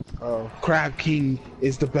 Oh. Crab King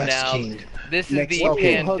is the best Now, king. this is Next- the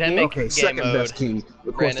okay, pandemic Okay, game second mode. best king. Of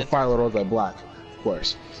course, Brandon. the Fire Lord was black. Of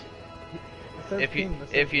course. If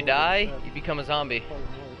you die, you become a zombie.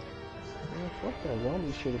 What the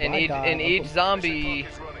zombie shit? If And I each die, and I'll each put- zombie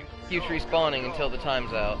keeps respawning until the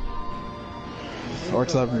time's out. Or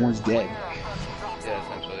till everyone's dead. Yeah,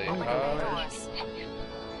 essentially. And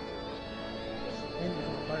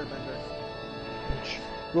become a firebender.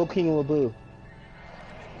 Go King Labu.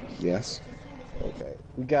 Yes. Okay.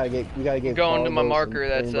 We gotta get. Going to my Carlos marker.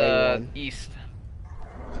 and That's Ray one. east.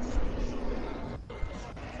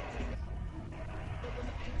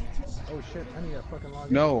 Oh shit, I need a fucking log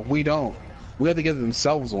in. No, we don't. We have to give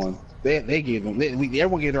themselves one. They gave them.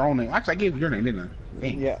 Everyone gave their own name. Actually, I gave your name, didn't I?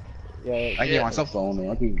 Dang. Yeah. I gave myself the own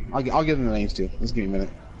name. I'll give them the names too. Just give me a minute.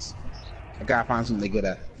 I gotta find something they're good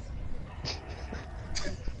at.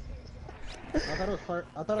 I thought it was fire.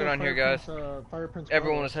 I thought Get it was on here, Fire guys. Prince, Fire Prince.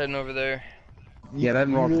 Everyone Carlos. was heading over there. Yeah, that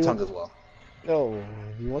didn't roll off the tongue as well. No,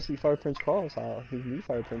 he wants to be Fire Prince Carlos. He can be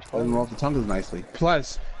Fire Prince That didn't Carlos. roll off the tongue as nicely.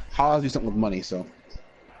 Plus, how else do something with money? So.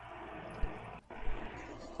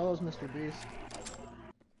 Carlos, Mr. Beast.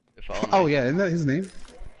 If only. Oh yeah, isn't that his name?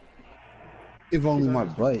 If only my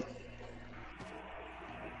butt.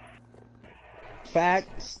 Fact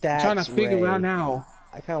stats. I'm trying to figure Ray. out now.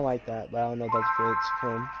 I kind of like that, but I don't know if that fits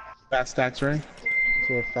for him. Fat Stacks Ray.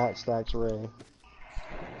 For Fat Stacks Ray.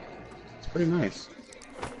 It's pretty nice.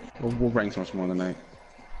 We'll bring so much more tonight.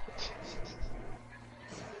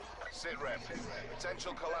 Sit rep.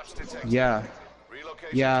 Potential collapse detected. Yeah.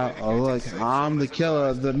 Relocation Yeah. to Oh look, indicated I'm the safe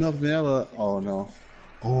killer. zone. The milk vanilla. Oh no.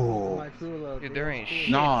 Oh. My crew, Dude, there ain't shit.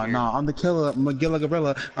 Nah, here. nah, I'm the killer, Magilla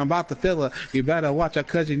Gorilla. I'm about to fill her. You better watch out,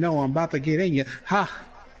 cause you know I'm about to get in you. Ha!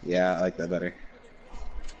 Yeah, I like that better.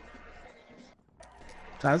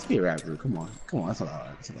 God, let's be a rap group. Come on, that's not hard.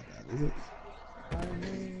 That's not bad, is it? I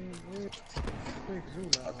mean, Big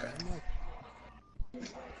Zula. Okay.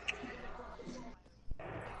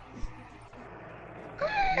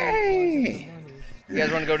 Hey! You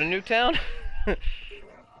guys want to go to Newtown?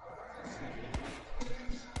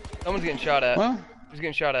 Someone's getting shot at. Well, Who's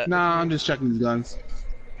getting shot at? nah, I'm just checking these guns.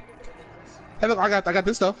 Hey, look, I got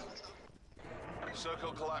this stuff.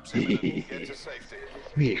 Circle collapse imminent. Get to safety.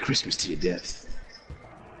 Merry Christmas to your death.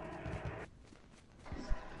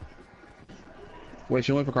 Wait,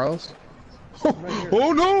 she went for Carlos?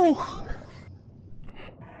 Oh no!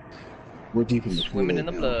 We're deep in the Swimming in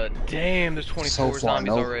the blood. Damn, there's 24 So far,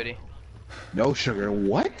 zombies no. already. No sugar.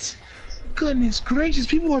 What? Goodness gracious,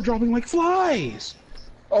 people are dropping like flies.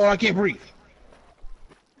 Oh, I can't breathe.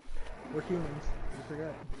 We're humans. You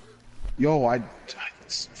forgot. Yo, I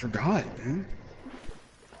forgot, man.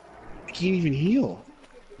 I can't even heal.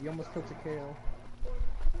 You almost took a KO.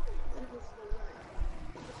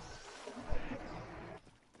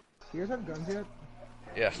 Do you guys have guns yet?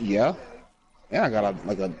 Yeah. Yeah. Yeah, I got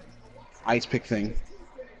a ice pick thing.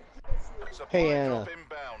 Supply Hey, Anna. drop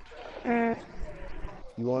inbound.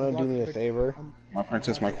 You want to do me a favor? My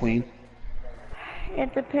princess, my queen.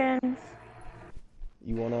 It depends.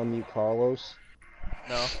 You want to unmute Carlos?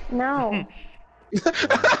 No. No.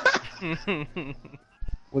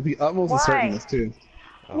 With the utmost Why? assertiveness too.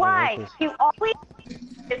 Why? this. You always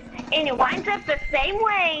and it winds up the same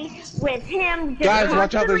way with him just Guys,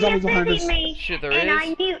 watch out, there's constantly zombies behind us. offending me, Shit, there and is?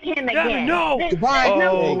 I mute him Devin, again. no! There's Goodbye.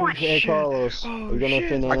 no Oh, point. Hey, Carlos, are you gonna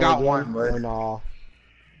offend Anna I got again, one, but- or nah?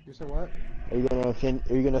 You said what? Are you gonna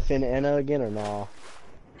offend Anna again or nah?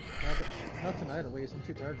 Not tonight, at least. I'm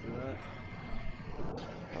too tired for that.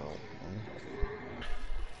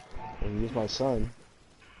 Well, he's my son.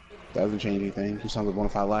 That doesn't change anything. He sounds like a bona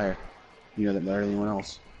fide liar. You know that better than anyone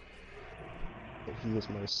else. But he is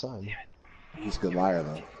my son. He's a good liar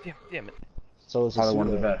though. Damn it. So is Probably one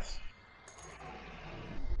of the Asuka. best.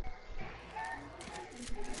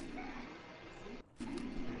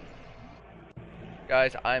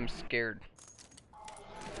 Guys, I'm scared.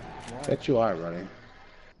 Why? Bet you are, buddy.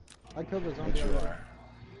 I killed the Bet zombie you already. are.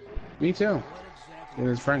 Me too. And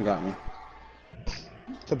his friend got me.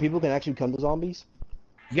 So people can actually become the zombies?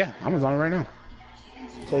 Yeah, I'm a zombie right now.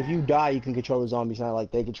 So if you die, you can control the zombies, not like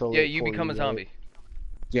they control Yeah, it you for become a right? zombie.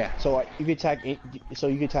 Yeah. So you can attack. So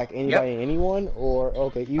you can attack anybody and anyone, or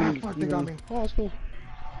okay, you. Ah, fuck, they got me. Oh, that's cool.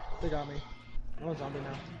 They got me. I'm a zombie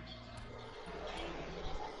now.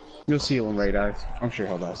 You'll see it when Ray dies. I'm sure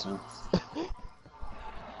he'll die soon.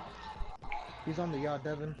 He's on the yacht,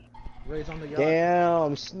 Devin. Ray's on the yacht.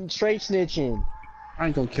 Damn, straight snitching. I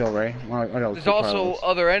ain't gonna kill Ray. There's also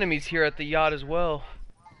other enemies here at the yacht as well.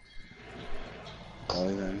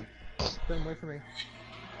 Probably then. Devin, wait for me.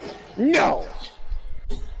 No!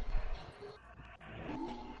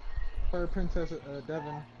 Fire Princess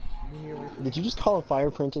Devin. You need to wait for me. Did you just call a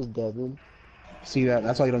Fire Princess Devin? See that?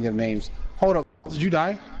 That's why you don't get names. Hold up. Did you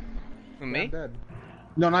die? Who, I'm me? dead.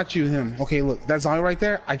 No, not you, him. Okay, look. That zombie right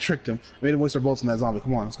there, I tricked him. Made him waste their bullets on that zombie.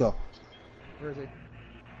 Come on, let's go. Where is he?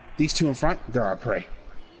 These two in front, they're our prey.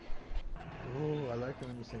 Ooh, I like it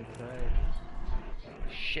when you say prey.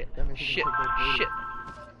 Shit. That means you can Shit. take their booty. Shit.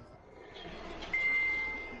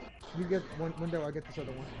 You get one window, I get this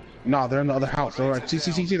other one. No, they're in the other house. They're right. See,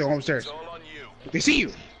 they're upstairs. It's all on you. They see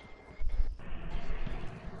you.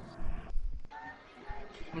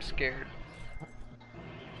 I'm scared.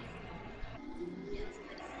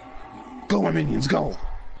 Go, my minions, go.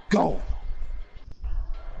 Go.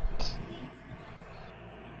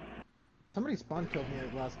 Somebody spawn killed me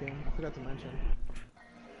at last game. I forgot to mention.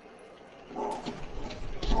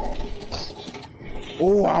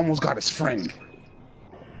 Oh, I almost got his friend.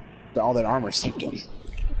 All that armor saved him.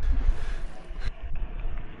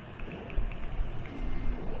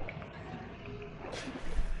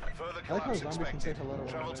 Further I like how collapse zombies can say expected. hello to one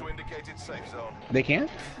Travel to another. indicated safe zone. They can?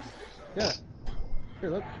 Yeah. Here,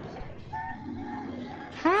 look.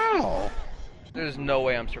 How? There's no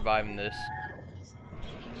way I'm surviving this.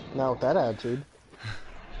 Not with that attitude.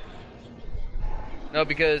 No,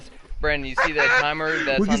 because, Brandon, you see that timer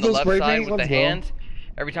that's We on can the still left spray side paint? with the Let's go. hand?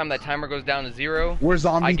 Every time that timer goes down to 0, We're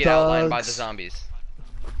zombie I get outlined by the thugs. zombies.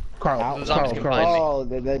 Carl, The zombies can find me. Oh,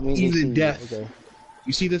 that means Even they in see death. you. Okay.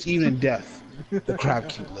 You see this? Even in death, the Crab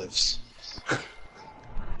King lives.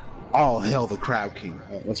 All hell the Crab King.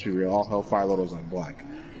 Let's be real. All hell Fire Lord's on black.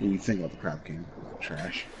 When you think about the Crab King,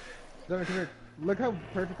 trash. Devin, come here. Look how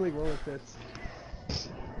perfectly well it fits.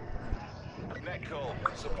 Net call.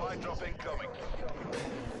 Supply drop incoming.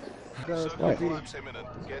 The Circle speed. collapse imminent.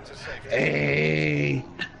 Get to safety. Hey,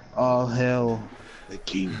 all hell the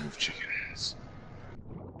King of Chicken Ass.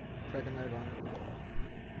 Strike a knife on it.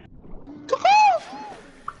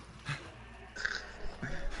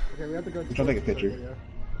 Okay, we have to go. I'll take a picture. Video.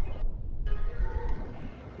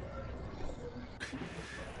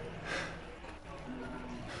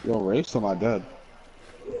 Yo, Ray's still not dead.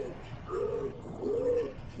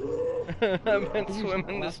 I've been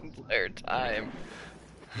swimming this entire time.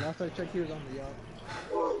 Last I checked, he was on the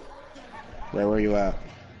yacht. Ray, where you at?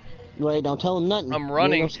 Wait, don't tell him nothing. I'm You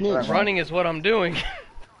running. ain't no snitch. Running is what I'm doing.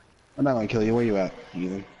 I'm not gonna kill you. Where you at?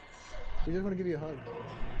 Either. We just want to give you a hug.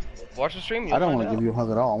 Watch the stream. I don't want to give you a hug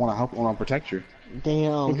at all. I want to help. I want to protect you.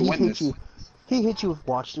 Damn, We can he win hit this. you. He hit you with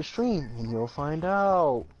watch the stream, and you'll find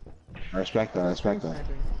out. I respect that. I respect that.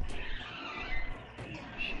 Sniping.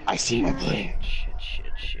 I see my play.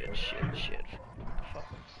 Shit. Fuck.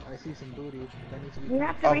 I see some booty. That needs to be. You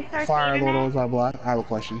have to Oh, restart the Fire Lord internet. Ozai Black. I have a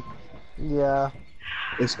question. Yeah.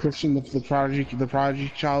 Is Christian the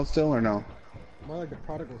prodigy child still or no? More like the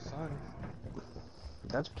prodigal son.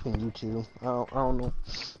 That's between you two. I don't know.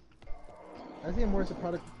 I see him more as a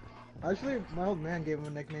prodigal. Actually, my old man gave him a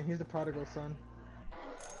nickname. He's the prodigal son.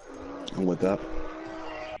 I'm with that.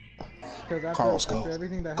 Because after, Carlos, go. after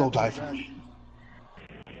everything that Go happened die with for that- me.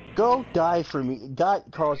 Go die for me. Die,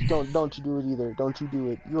 Carlos. Don't you do it either. Don't you do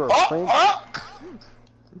it. You're a Oh, prince. oh!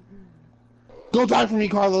 Go die for me,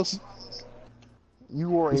 Carlos.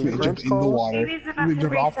 You are a He's gonna jump prince, in the Carlos. water. Maybe it's He's about gonna to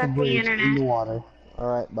jump off the reset the bridge in internet. the water.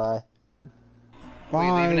 All right, bye. Are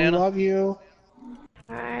you Bye. leaving, We Anna? love you.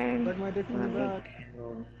 Fine. Suck my dick from the back.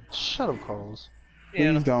 Shut up, Carlos.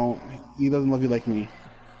 Yeah. Please don't. He doesn't love you like me.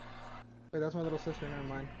 Wait, that's my little sister. Never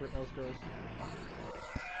mind. We're else girls.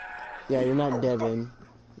 Yeah, you're not Devin.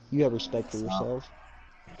 You have respect for yourself.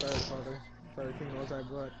 Sorry, father. Sorry, King Ozai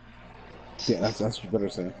Black. Yeah, that's what you better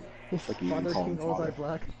say. Like you Father call King him father. Ozai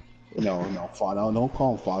Black. No, father. No, don't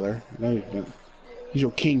call him father. No, you don't. He's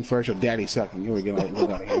your king first, your daddy second. You were gonna look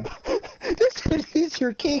out of him. He's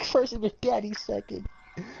your king first and your daddy second.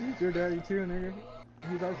 He's your daddy too, nigga.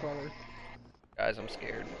 He's our father. Guys, I'm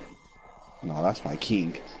scared. No, that's my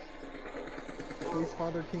king. Space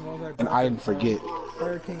Father King Ozai. And Black I didn't forget.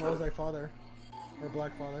 Fire King Ozai Father. Or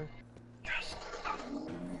Black Father. Yes. Give me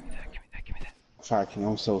that. Give me that. Fire King,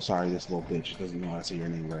 I'm so sorry this little bitch doesn't know how to say your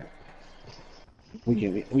name right. We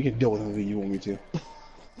can deal with him if you want me to.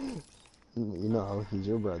 You know, he's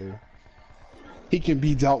your brother. He can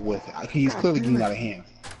be dealt with. He's clearly getting out of hand.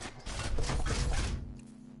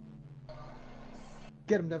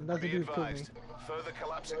 Get him, Devin. That's the Be dude who killed me. advised. Further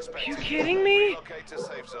collapse Are expected. you kidding me? Relocate to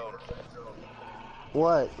safe zone.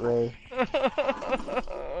 What, Ray?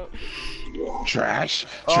 Trash.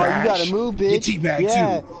 Oh, Trash. you gotta move, bitch. Get teabagged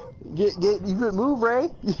Yeah. too. You better move, Ray.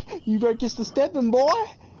 You better get the stepping, boy.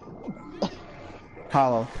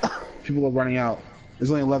 Hollow. People are running out. There's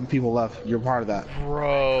only 11 people left. You're part of that.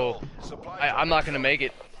 Bro, Supply I'm not gonna make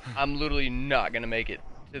it. I'm literally not gonna make it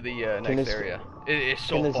to the next this- area. It's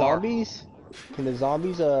so Can the far.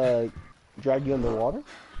 zombies drag you underwater?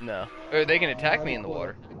 No, or they can attack me in the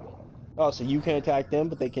water. Oh, so you can attack them,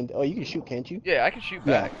 but they can. Oh, you can shoot, can't you? Yeah, I can shoot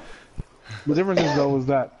Yeah. back. The difference is though is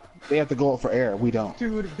that they have to go up for air. We don't.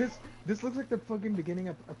 Dude, this looks like the fucking beginning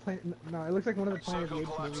of a Planet. No, it looks like one of the Planet of the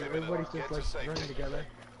Apes movies. Everybody's just like running together.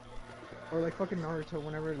 Or like fucking Naruto,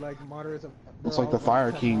 whenever like Madara is a. It's like the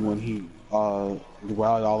Fire King when he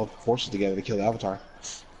rallied all the forces together to kill the Avatar,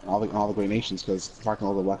 and all the great nations because Fire King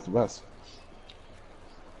was the best.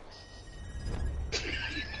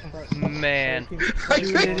 Man, I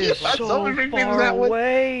dude, can't it is get so so many things far that way.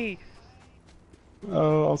 away.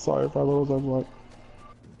 Oh, I'm sorry if I was like.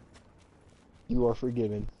 You are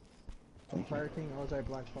forgiven. Fire King Ozai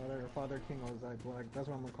Black Father, or Father King Ozai Black. That's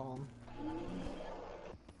what I'm gonna call him.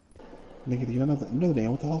 Nigga, you know the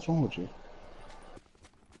name. What the hell's wrong with you?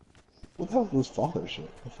 What the hell is this father shit?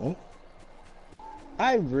 The fuck?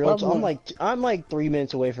 I'm like 3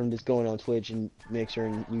 minutes away from just going on Twitch and Mixer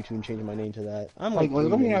and YouTube and changing my name to that. I'm like, Let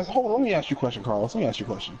 3 me minutes. let me ask you a question, Carlos. Let me ask you a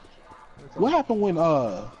question. What happened when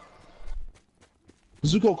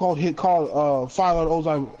Zuko called Fire Lord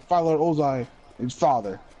Ozai his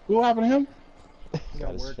father? What happened to him?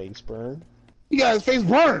 Got his face burned. He got his face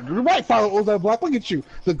burned. You're right, Fire Lord Ozai Black. Look at you,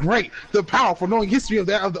 the great, the powerful, knowing history of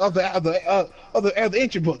the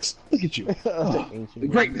ancient books. Look at you, the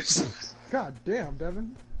greatness. God damn,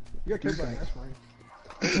 Devin. You got killed by an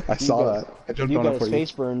S-Ring. I saw that. I jumped You on got it for his you.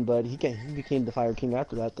 face burned, but he became the Fire King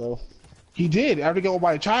after that, though. He did after he got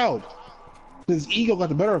by a child. His ego got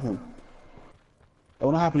the better of him. That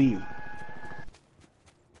will not happen to you.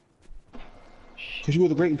 Because you were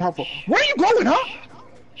the great and powerful. Where are you going, huh?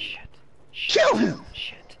 Shit. Kill him!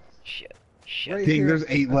 Shit. Right Dang, here. there's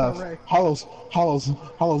 8 That's left. all right.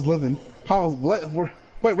 Hollow's living.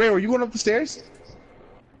 Wait, Ray, are you going up the stairs?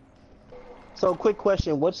 So, quick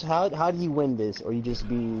question: how do you win this, or you just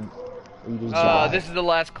die? This is the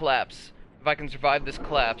last collapse. If I can survive this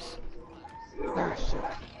collapse.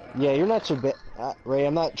 Yeah, you're not Ray.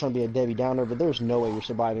 I'm not trying to be a Debbie Downer, but there's no way you're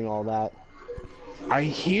surviving all that. I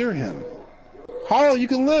hear him. Hollow, you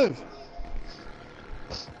can live.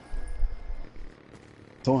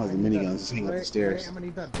 Someone has a minigun just hanging up the Ray, stairs. I'm gonna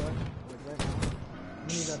need that butt. Like, right now. I'm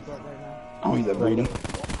gonna need that butt right now. I don't need that Brady.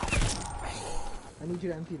 I need you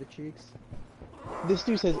to empty the cheeks. This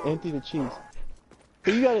dude says empty the cheeks.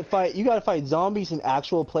 But you gotta fight zombies and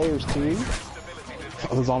actual players too.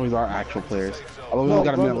 The zombies are actual players. Although we only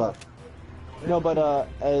got a minute left. No, but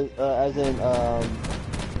as in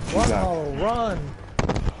She's Run, out. Hollow, run!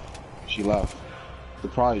 She left. The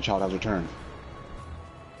Prodigy Child has returned.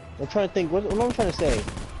 I'm trying to think. What am I trying to say?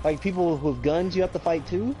 Like people with guns, you have to fight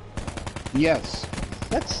too? Yes.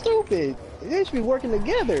 That's stupid. They should be working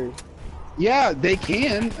together. Yeah, they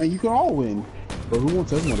can, and you can all win. But who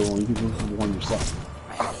wants everyone to win? You can just win yourself.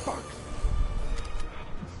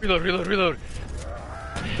 Reload.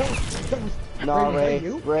 Nah, Ray, is that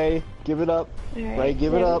you? Ray, give it up. Alright, Ray,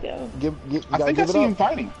 give it there we up. go. You I gotta think I give see it him up.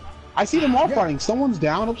 fighting. I see them all fighting. Someone's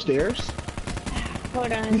down upstairs.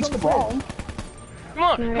 Hold on. He's crawling. Come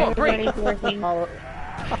on, break. Everybody's working.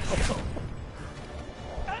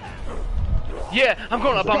 Yeah, I'm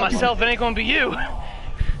going up by myself. It ain't gonna be you.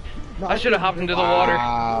 No, I should have hopped into the water.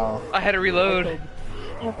 Wow. I had to reload.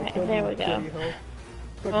 Okay, there we go.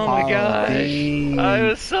 Oh my gosh. Dang. I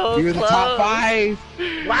was so You're the close. top 5.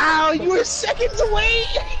 Wow, you were seconds away.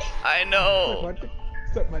 I know.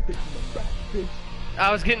 Suck my dick in the back, bitch.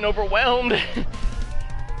 I was getting overwhelmed.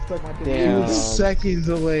 Suck my dick You Damn. were seconds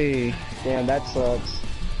away. Damn, that sucks.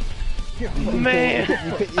 Man.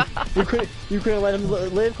 You couldn't let him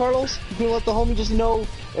live, Carlos. You couldn't let the homie just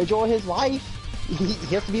enjoy his life. He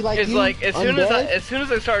has to be like It's you. like as soon undead? as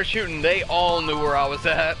I started shooting, they all knew where I was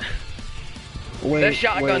at. Wait, That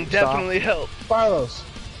shotgun wait, definitely helped. Stop. Philo.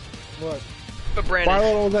 What? But Brandon,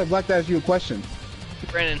 Philo, that Black to ask you a question.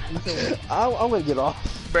 Brandon, I'm gonna get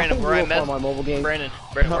off. Brandon, I'm where I gonna messed my mobile game. Brandon,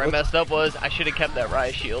 where I messed up was I should have kept that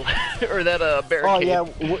riot shield or that Oh barricade.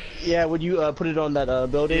 yeah, yeah. Would you put it on that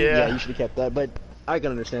building? Yeah. You should have kept that. But I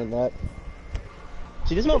can understand that.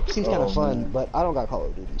 See, this map seems kind of fun, but I don't got Call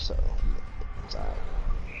of Duty, so it's alright.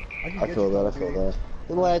 can I get feel you that. Call I of feel Duty.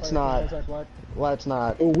 that. Let's not. Isaac Black. Let's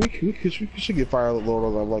not. Oh, we should get Fire Lord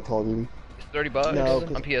on like Call of Duty. It's $30 No, on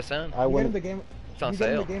PSN. I You get him wouldn't. the game. It's on you get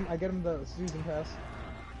him sale. the game. I get him the season pass.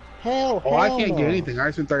 Hell, Oh, I hell can't no. get anything.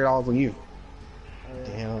 I spent $30 on you.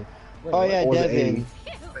 Damn. Wait, Oh what? yeah, Or was it Devin.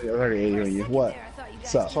 80? I already 80 on you. What?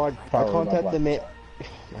 So, So I Probably contact not the man. Oh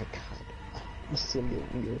my god, this is gonna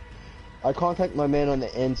get weird. I contact my man on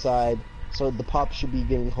the inside, so the pop should be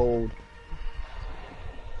getting hold.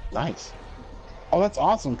 nice. Oh, that's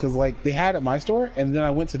awesome. Cause like they had it at my store, and then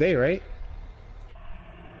I went today, right?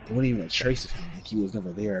 There wasn't even a trace of him. Like he was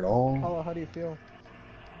never there at all. Hello, how do you feel?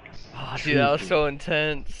 Oh, dude, that was so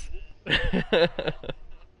intense.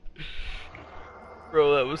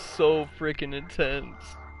 Bro, that was so freaking intense.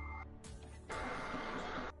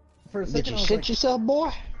 For a Did second, you I was shit like, yourself,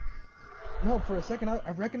 boy? no. For a second, I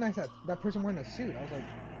recognized that person wearing a suit. I was like,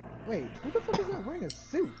 wait, who the fuck is that wearing a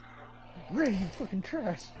suit? Ray, you fucking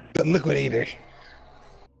trash. The liquidator.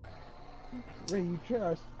 Ray, you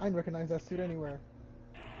trash. I didn't recognize that suit anywhere.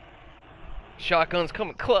 Shotguns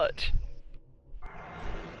coming clutch.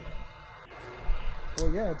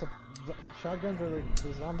 Well, yeah, it's a shotguns are like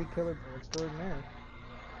the zombie killer extraordinaire.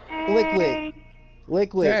 Liquid,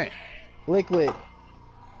 liquid, Dang. liquid,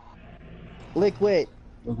 liquid.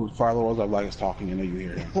 Look what Fire Lord was like is talking. I know you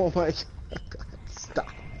hear him. Oh my god, stop.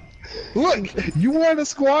 Look, you wanted a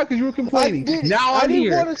squad because you were complaining. Now I I'm didn't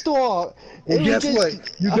here. want to stall. Well, guess what?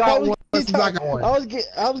 You got one. Getting That's not tired- going.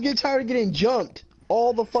 I was getting tired of getting jumped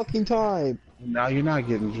all the fucking time. Now you're not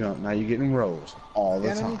getting jumped. Now you're getting rolls all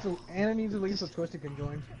the time. Anna needs to leave so Twisted can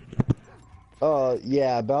join.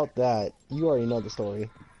 Yeah, about that. You already know the story.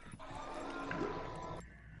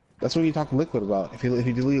 That's what you talk to Liquid about. If you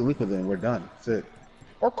delete Liquid, then we're done. That's it.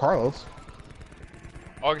 Or Carlos.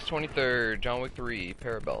 August 23rd, John Wick 3,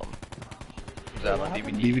 Parabellum. Is that on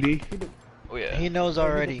DVD? DVD. Oh yeah. He knows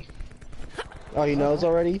already. Oh, he knows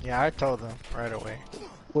already? Yeah, I told him right away.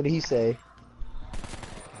 What did he say?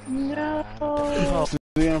 No. Is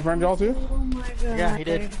he unfriend y'all too? Oh my god. Yeah, he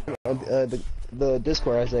did. The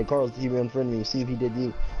Discord, I said, Carlos, did you unfriend me? See if he did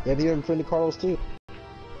you. Yeah, you unfriended Carlos too.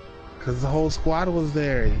 Cause the whole squad was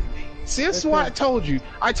there. See, that's why I told you.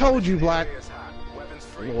 I told you, Black.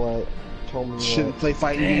 You know what? Told me Shouldn't play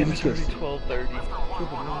fighting Damn, games it's because already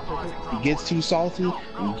 12:30. he gets too salty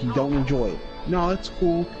and he don't enjoy it. No, it's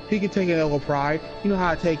cool. He can take an L of pride. You know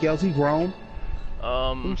how to take L's. He grown.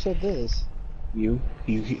 Who said this? You.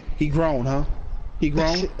 He grown, huh? He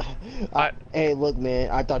grown. Hey, look, man.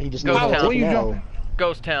 I thought he just Ghost knew how to Town. take an L.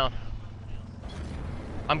 Ghost Town.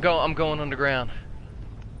 I'm going underground.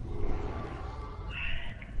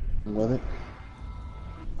 With it.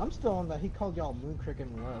 I'm still on that. He called y'all moon cricket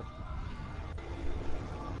and left.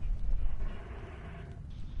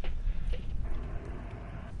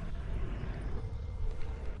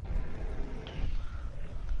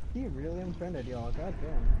 He really unfriended y'all. God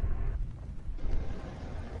damn.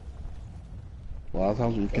 A lot of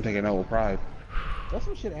times we can take an L of pride. That's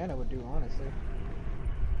some shit Anna would do, honestly.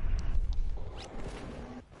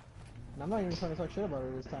 And I'm not even trying to talk shit about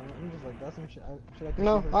her this time. I'm just like, that's some shit. Should I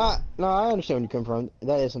No, consider her? no, I understand where you come from.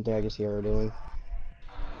 That is something I can see her doing.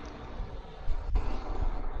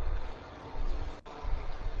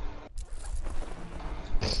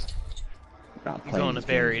 Not I'm going to these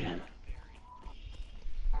buried. games.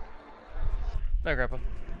 Bye, Grandpa.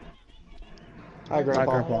 Hi, Hi, Grandpa.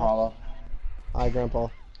 Grandpa Hollow. Hi, Grandpa.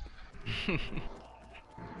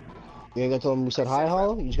 You ain't gonna tell him we said hi,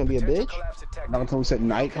 Hollow? You just gonna be a bitch? Not until we said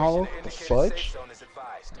night Hollow. The fudge.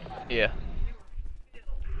 Yeah.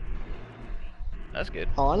 That's good.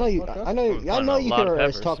 Oh, I know you. I know. We're I know finding you a lot hear of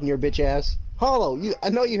us peppers. talking to your bitch ass. Hollow, you. I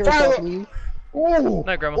know you hear us Follow- talking to you. Ooh.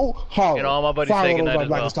 Night, Grandma. Oh, Hollow. And all my buddies Follow say those goodnight my as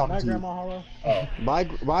black well. is talking Night, to you. Grandma Hollow.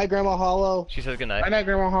 Bye, Grandma Hollow. She says Good goodnight. night,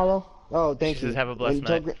 Grandma Hollow. Oh, thank She you. says have a blessed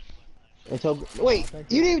Until night. wait,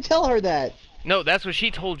 thank you didn't even tell her that. No, that's what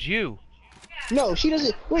she told you. No, she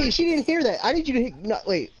doesn't. Wait, she didn't hear that. I need you to. No,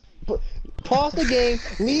 wait. Pause the game.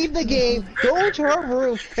 Leave the game. Go into her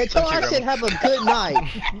room and tell her I said have a good night.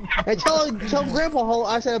 And tell Grandpa Hollow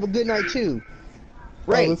I said have a good night too.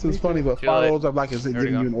 Ray, Oh, this is funny, but See you later. follow those my black is There giving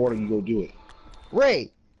we you go. an order. You go do it.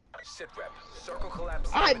 Ray. Sit rep. Circle collapse.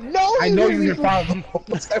 I know. I know you hear can me. follow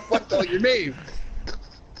those. I fucked up your name.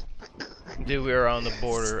 Dude, we are on the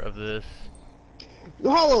border of this.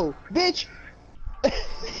 Hollow, bitch.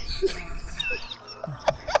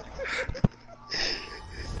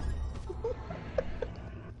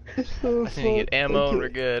 Oh, I just need to get fuck. ammo and Okay. we're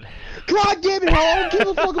good. God damn it, I don't give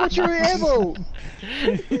a fuck about your ammo!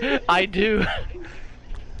 I do.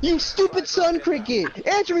 You stupid sun cricket!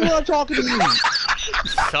 Answer me while I'm talking to you!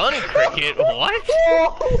 Sun cricket? What?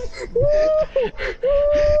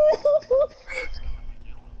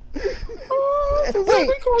 Wait,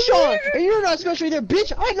 Sean, and you're not special either,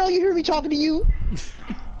 bitch! I know you hear me talking to you!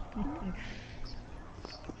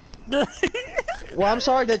 Well, I'm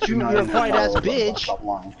sorry that you're a white ass bitch.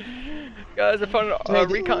 Guys, I found a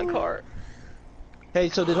recon car. Hey,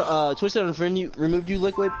 so did Twisted Unfriend you removed you,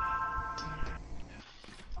 Liquid?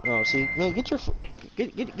 Oh, see, man, get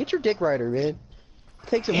your dick rider, man.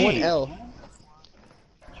 Takes him one L.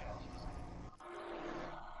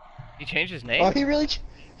 He changed his name? Oh, he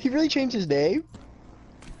really changed his name?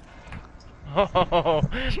 Oh,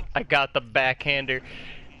 I got the backhander.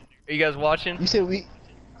 Are you guys watching? You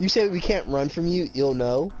said we can't run from you. You'll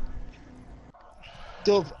know.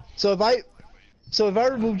 So if I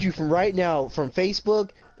removed you from right now from Facebook,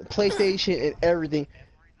 PlayStation, and everything.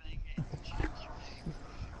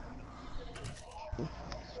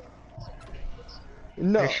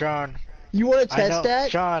 No. Hey, Sean. You want to I know, test that?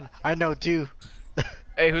 Sean, I know too.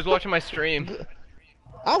 Hey, who's watching my stream?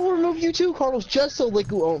 I will remove you too, Carlos, just so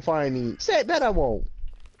Liquid won't find me. Say that I won't.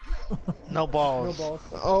 No balls. No balls.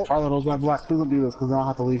 Oh. Carlos, my black. Please don't do this because I don't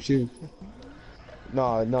have to leave you.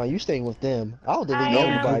 No, you staying with them. I'll delete I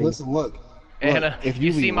am. everybody. Listen, look. Anna, if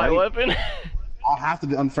you see leave, my right, weapon? I'll have to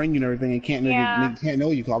unfriend you and everything and can't know Yeah. you, can't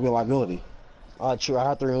know you because I'll be a liability. True, I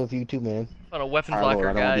have to remove you too, man. On a weapons Alright,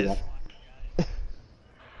 locker, Lord, I don't wanna do guys. that.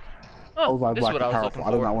 Oh, Those are this is black what and I was powerful. looking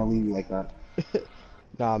I do not for. want to leave you like that.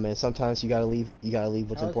 Nah, man, sometimes you gotta leave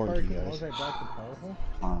what's important to you Was guys. I black and powerful?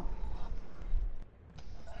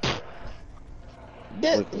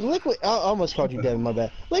 Liquid, I almost called you Devin, my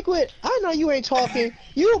bad. Liquid, I know you ain't talking.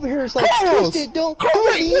 You over here is like, Carlos! Twisted, don't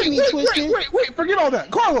leave me, Twisted. Wait, forget all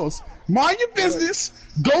that. Carlos, mind your business.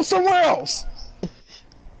 Go somewhere else.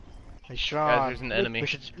 Hey, Sean. Guys, there's an enemy.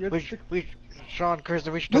 Sean,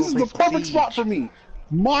 Kristen, we should This is play the some perfect Siege. spot for me.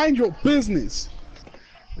 Mind your business.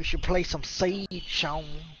 We should play some Siege, Sean,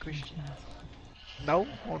 Christian. No?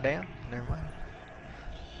 Oh, damn. Never mind.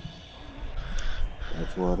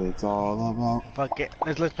 That's what it's all about. Fuck it.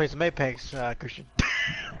 Let's play some Apex, Christian.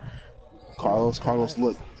 Carlos,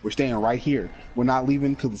 look, we're staying right here. We're not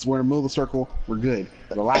leaving because we're in the middle of the circle. We're good.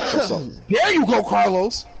 Relax yourself. There you go,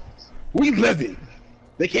 Carlos. We living.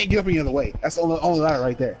 They can't get up any other way. That's the only ladder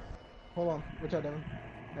right there. Hold on. Watch out, Devin.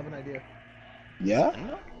 I have an idea. Yeah?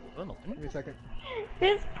 Give me a second.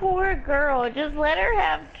 This poor girl. Just let her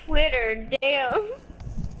have Twitter. Damn.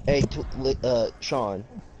 Hey, Sean.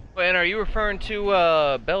 Wait, and are you referring to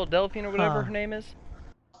Belle Delphine or whatever her name is?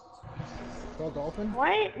 Bell Dolphin?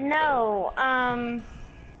 What? No.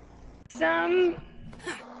 Some.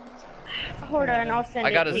 Hold on, I'll send it.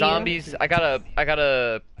 I got a to zombies. I got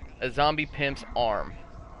a zombie pimp's arm.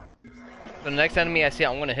 So the next enemy I see,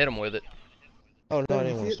 I'm gonna hit him with it. Oh no, I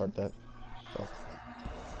didn't want to start that.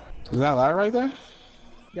 Is that ladder right there?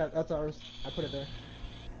 Yeah, that's ours. I put it there.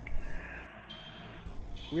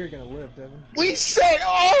 We're gonna live, Devin. We said,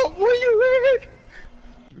 oh, where you living?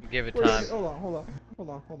 Give it Wait, time. hold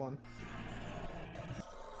on.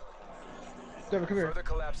 Devin, come here. Further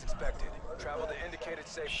collapse expected. Travel to indicated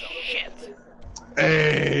safe zone. Shit.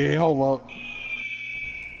 Hey, hold up.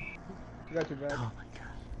 You got your bag.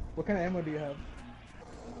 What kind of ammo do you have?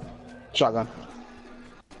 Shotgun.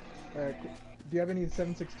 Alright, cool. Do you have any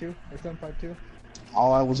 7.62 or 7.52?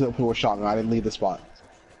 All I was up here was shotgun. I didn't leave the spot.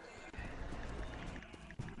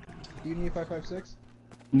 Do you need 5.56?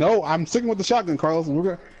 No, I'm sticking with the shotgun, Carlos.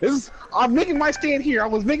 I'm making my stand here. I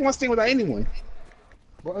was making my stand without anyone.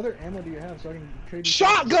 What other ammo do you have so I can trade you?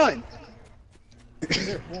 Shotgun!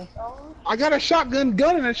 Here, fool. I got a shotgun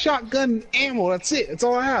gun and a shotgun ammo. That's it. That's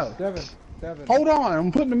all I have. Devin. Hold on.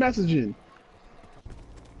 I'm putting the message in.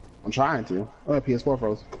 I'm trying to. Oh, PS4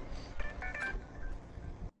 froze.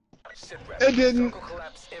 Sit rep. It didn't. Circle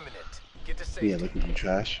collapse imminent. Get to safety. Yeah, look at you,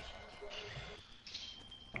 trash.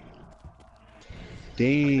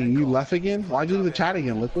 Dang, you left again? Why'd you leave the chat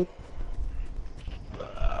again, Liquid?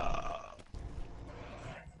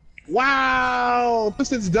 Wow!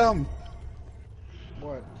 This is dumb.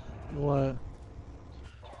 What?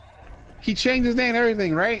 He changed his name and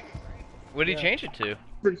everything, right? What did he change it to?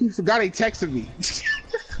 He forgot he texted me.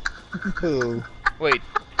 Who? Wait,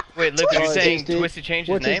 look, are you saying Twisted changed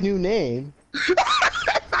his What's name? his new name?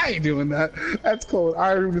 I ain't doing that. That's cool.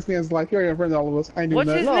 I understand. Like, you're in front of all of us. I ain't doing What's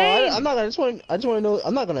that. his No, name? I'm not gonna. I just want to know.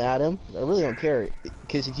 I'm not gonna add him. I really don't care.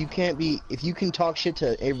 Because if you can talk shit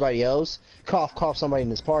to everybody else, cough somebody in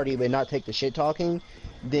this party, but not take the shit talking,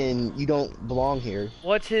 then you don't belong here.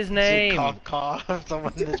 What's his name? Cough,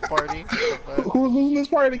 someone in this party. Who's in this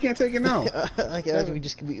party that can't take it now? Like,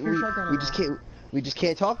 we just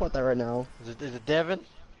can't talk about that right now. Is it Devin?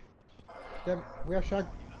 We have shot.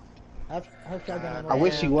 Have shotgun. I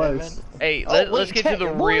wish he was. Hey, let's get to the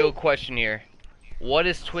real question here. What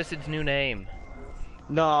is Twisted's new name?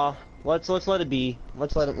 Nah, let's let it be.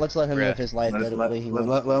 Let's let him live his life. Let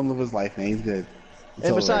him live his life, man. He's good. It's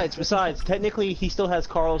And over. besides, technically, he still has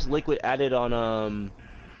Carl's Liquid added on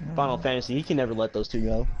Final Fantasy. He can never let those two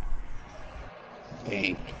go.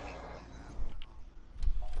 Dang.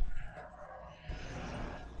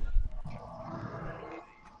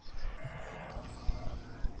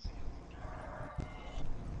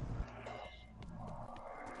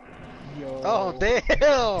 Oh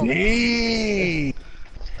damn! Dang.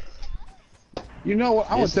 You know what?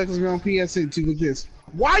 I was texting you on PSN to look this.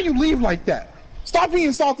 Why you leave like that? Stop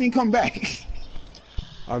being salty and come back.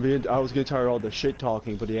 I was getting tired of all the shit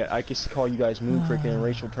talking, but yeah, I can call you guys moon freaking and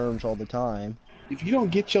racial terms all the time. If you don't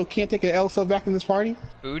get can't take an L sub back in this party?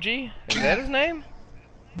 Fuji? Is that his name?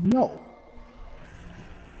 No.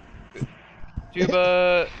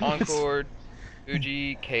 Tuba, Encore,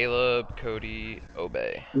 Fuji, Caleb, Cody,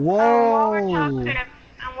 Obey. Whoa.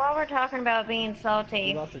 While we're talking about being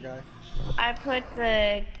salty, Lost a guy. I put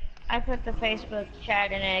the Facebook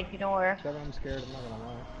chat in ignore. Devin, I'm scared. I'm not gonna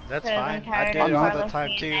lie. That's 'Cause fine. I'm tired I do of it all the Carlos time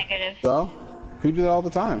being too. negative. So? Who do that all the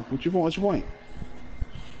time? What's your point?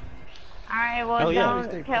 Alright, well Hell yeah.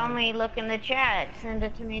 don't tell me look in the chat. Send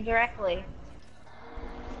it to me directly.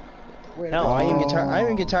 Wait, Hell, Oh. I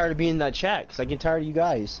even get tired of being in that chat because I get tired of you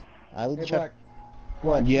guys. I leave Hey, the chat. Black,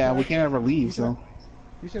 What? Yeah, we can't ever leave, so.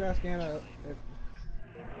 you should ask Anna if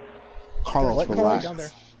Carlos, Carlos relax. down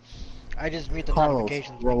there. I just mute the Carlos,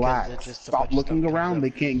 notifications relax. because it just a Stop bunch of looking stuff around. comes They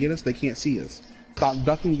up. can't get us. They can't see us. Stop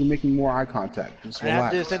ducking and making more eye contact. Just I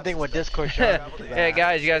have to do the relax. same thing with Discord. Sean. Hey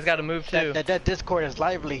guys, you guys gotta move too. That Discord is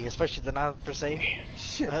lively, especially the not for safe.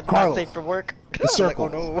 Not Carlos, safe for work. the circle.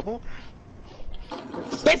 Like, oh no.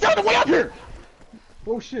 They found a way up here!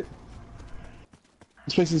 Oh shit.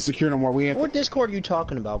 This place isn't secure no more. We have What Discord are you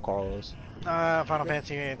talking about, Carlos? Final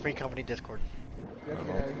Fantasy and Free Company Discord. You have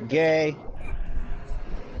to get, you Gay.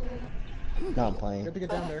 No, I'm have playing. to get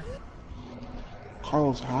down there.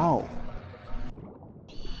 Carlos, how?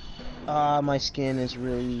 My skin is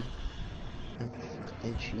really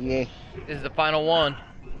itchy. Yeah. This is the final one.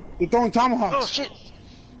 They're throwing tomahawks. Oh shit!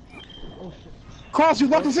 Oh shit. Carlos, you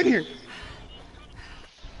left us in here.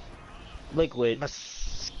 Liquid.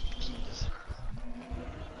 Mosquitoes.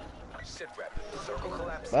 Sit rep. Circle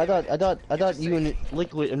collapse. I thought you and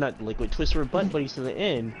Liquid, not Liquid, Twister were butt buddies to the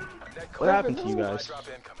end. What happened to you guys? Drop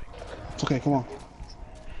incoming. It's okay, come on.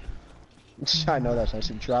 I know that's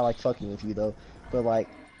not true. I like fucking with you though, but like,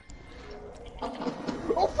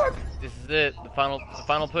 Oh fuck! This is it. The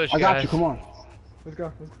final push, I got guys. you. Come on. Let's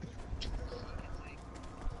go.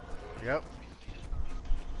 Yep.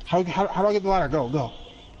 How do I get the ladder? Go.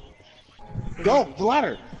 Go, the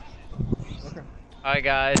ladder. Okay. Alright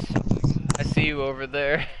guys, I see you over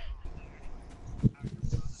there.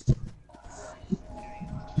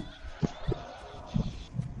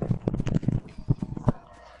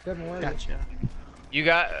 Devin, where are you? Gotcha.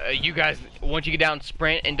 You guys, once you get down,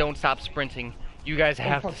 sprint and don't stop sprinting. You guys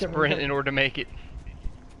have fuck, to Devin, sprint okay. in order to make it.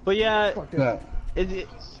 but yeah, Fuck Yeah. Devin. it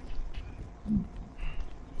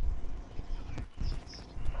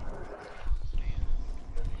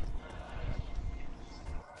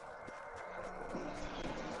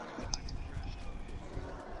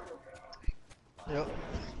Yep.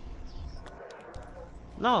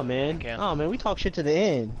 no man, Okay. no man, we talk shit to the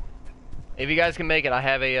end. If you guys can make it, I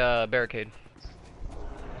have a barricade.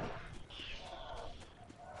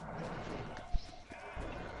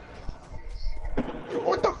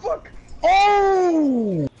 What the fuck?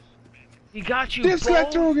 Oh! He got you, This guy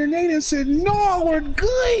bro. threw a grenade and said, "No, we're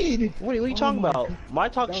good." What are you talking about? My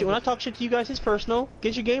talk shit when I talk shit to you guys is personal.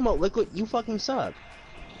 Get your game up, Liquid. You fucking suck.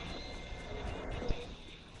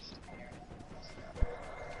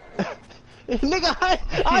 Nigga,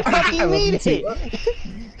 I fucking need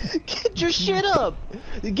it. Get your shit up.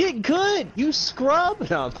 Get good. You scrub.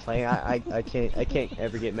 No, I'm playing. I can't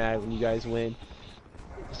ever get mad when you guys win.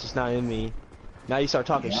 It's just not in me. Now you start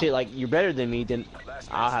talking shit like you're better than me, then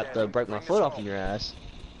I'll have to break my foot off in your ass.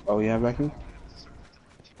 Oh yeah, Becky.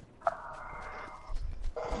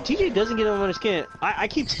 TJ doesn't get on his skin. I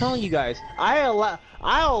keep telling you guys. I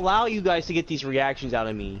allow you guys to get these reactions out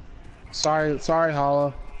of me. Sorry,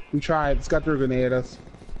 Holla. We tried. This guy threw a grenade at us.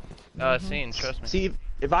 Scene, trust me.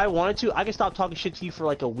 if I wanted to, I could stop talking shit to you for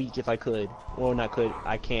like a week if I could. Well, not could.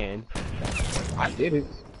 I can. I did it.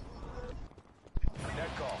 Net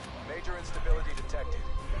call. Major instability detected.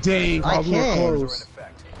 Dang, I we were can. In close.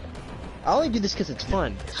 effect. I only do this because it's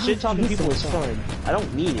fun. Shit talking people is fun. I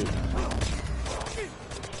don't need it.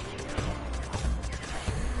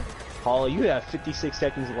 Paulo, you have 56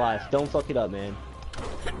 seconds left. Don't fuck it up, man.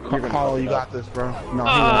 Paulo, you got this, bro. No,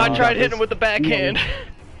 I you tried got hitting this. him with the backhand.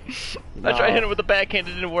 I tried hitting him with the backhand,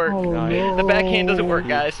 it didn't work. Oh, no. The backhand doesn't work,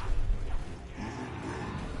 guys.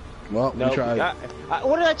 Well, No, we tried.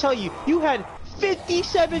 what did I tell you? You had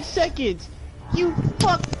 57 seconds. You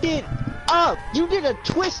fucked it up. You did a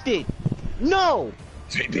twisted. No.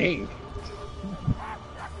 Dang.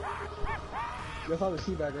 You saw the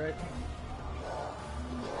teabag, right?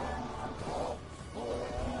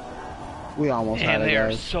 We almost Man, had it, they are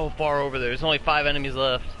guys. so far over there. There's only 5 enemies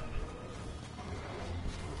left.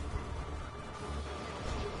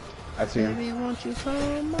 I see him. Baby, won't you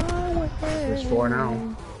come my way? There's 4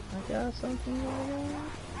 now. I got something.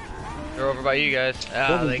 They're over by you guys.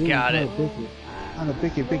 Ah, they got it.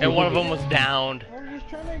 And one of them was downed. I'm just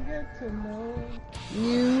trying to get to know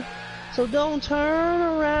You. So don't turn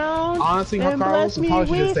around. Honestly, and Carlos, bless we me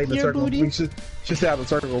probably should just with stay in the your circle. booty. We should stay out of the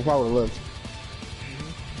circle. We'll probably live.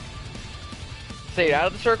 Stay out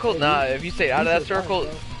of the circle? Nah, if you stay out of that circle,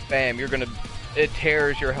 bam, you're gonna... It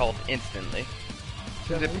tears your health instantly.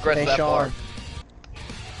 Because it progresses that far.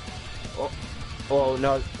 Oh,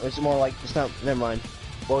 no, it's more like, it's not, never mind.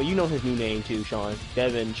 Well, you know his new name too, Sean.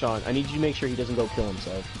 Devin, Sean. I need you to make sure he doesn't go kill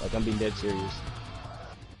himself. Like, I'm being dead serious.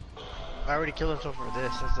 I already killed himself for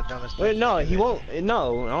this. That's the dumbest thing. Wait, no, he won't.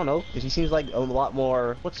 No, I don't know. Because he seems like a lot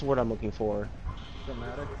more, what's the word I'm looking for?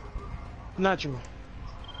 dramatic. Not true.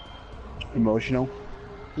 Emotional.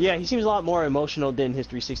 Yeah, he seems a lot more emotional than his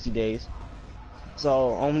 360 days.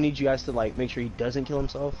 So, I'm gonna need you guys to, like, make sure he doesn't kill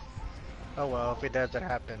himself. Oh well, if it does, it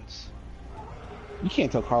happens. You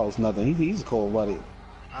can't tell Carlos nothing. He's cold-blooded.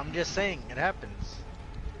 I'm just saying, it happens.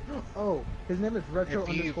 Oh, his name is Retro If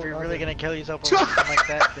underscore you're really Oven. gonna kill yourself over something like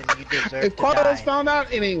that, then you deserve If to Carlos die. found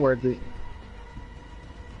out, it ain't worth it.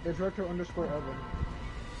 It's Retro underscore Oven.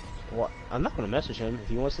 Well, I'm not gonna message him. If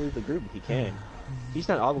he wants to leave the group, he can. He's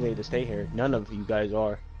not obligated to stay here. None of you guys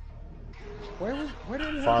are. Why did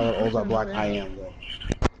he have Father, this old person black, in I there? am, though.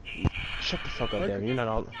 Shut the fuck up, Devin. You're not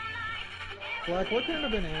all. Black, what kind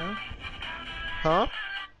of banana? Huh?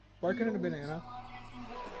 Why couldn't it have been Anna?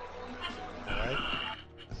 Alright.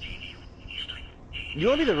 You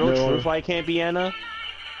want to be the real No. truth why it can't be Anna?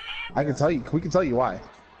 I can tell you. We can tell you why.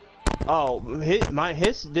 Oh, his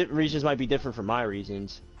reasons might be different from my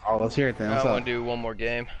reasons. Oh, let's hear it then. I What's want up? to do one more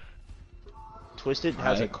game. Twisted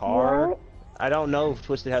has a Alright. car. What? I don't know if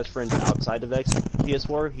Twisted has friends outside of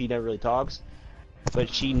PS4. He never really talks. But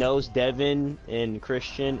she knows Devin and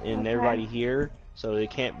Christian and Okay. everybody here, so it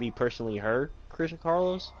can't be personally her, Christian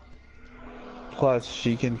Carlos. Plus,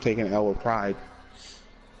 she can take an L with pride.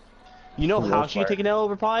 You know For the how most she can part. take an L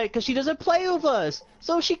over pride? Because she doesn't play with us,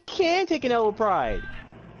 so she can take an L with pride.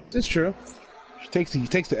 It's true. She takes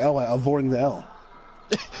the L at avoiding the L.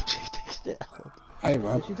 She takes the L. Hey,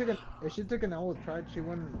 bro. If she took an L with pride, she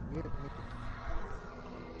wouldn't get me.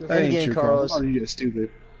 That ain't again, true, Carlos. Carlos. You're just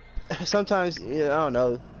stupid. Sometimes, yeah, I don't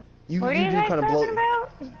know. You What are do you guys kind of talking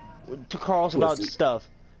blow about? to Carlos about Listen. stuff.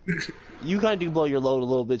 You kind of do blow your load a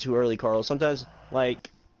little bit too early, Carlos. Sometimes, like,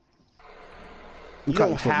 you cut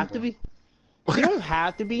don't the have to be. You don't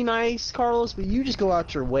have to be nice, Carlos, but you just go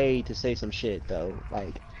out your way to say some shit, though.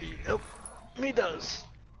 Like, Nope. Me does.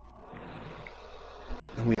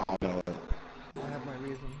 We all know it. I have my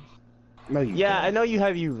reasons. No, you yeah, don't. I know you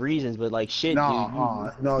have your reasons, but like, shit,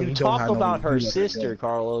 No, dude. no, You you don't talk have no about her reasons. sister,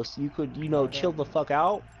 Carlos. You could, chill the fuck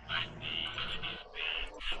out.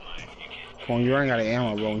 Come on, you ain't got an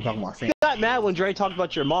ammo, bro. We talking about You family. got mad when Dre talked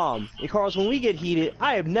about your mom. And Carlos, when we get heated,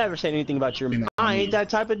 I have never said anything about your mom. I ain't that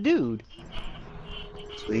type of dude.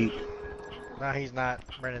 Sweet. No, he's not.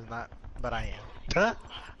 Brandon's not. But I am. Huh?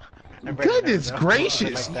 And Brandon Goodness never knows.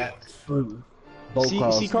 gracious. Like that. Both See,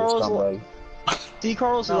 Carlos is a Carlos, scumbag. See,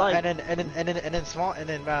 Carlos, No, like, and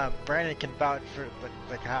then Brandon can vouch for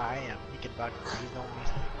like how I am. He can vouch for he's known me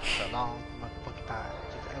for a long fucking time.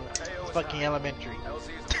 It's fucking elementary. LZ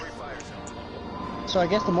is the free fire zone. so I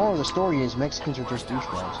guess the moral of the story is Mexicans are just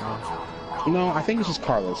douchebags, huh? No, I think it's just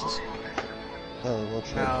Carlos's. Oh, well,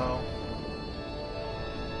 true. No,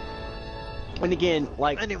 And again,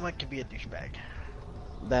 like, anyone can be a douchebag.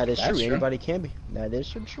 that is That's true. true. Anybody can be. That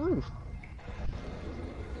is the truth.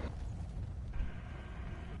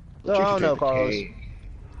 So, I don't know, Carlos.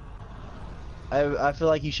 I feel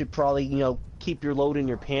like you should probably, keep your load in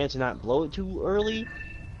your pants and not blow it too early.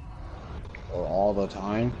 Or all the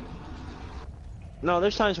time. No,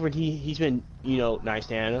 there's times where he's been, you know, nice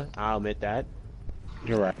to Anna. I'll admit that.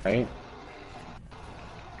 You're right.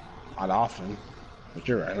 Not often, but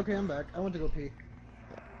you're right. Okay, I'm back. I went to go pee.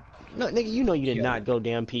 No, nigga, you know you did Kill not him. go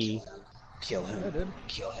damn pee. Kill him. I did.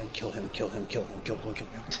 Kill him. Kill him. Kill him. Kill him. Kill him. Kill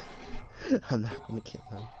him. I'm not gonna kill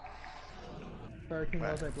him. Fire King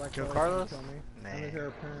What? was like Black Kill Boy, Carlos? Kill me. Nah. I'm his heir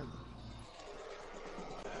apparent.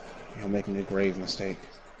 You're making a grave mistake.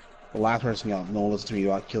 The last person y'all no one listens to me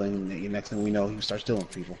about killing. The next thing we know, he starts killing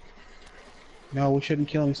people. No, we shouldn't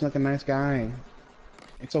kill him. He's like a nice guy.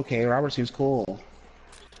 It's okay. Robert seems cool.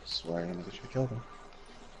 I swear, I should have killed him.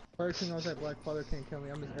 Fire King was like Black Father can't kill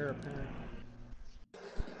me. I'm his heir apparent.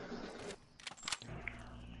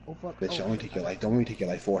 Oh fuck. Bitch, oh, only take your life. Don't only take your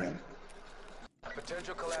life for him.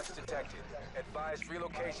 Potential collapse detected. Advise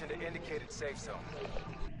relocation to indicated safe zone.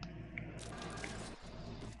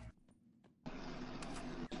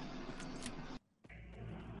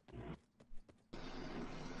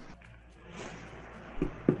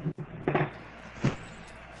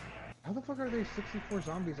 How the fuck are there 64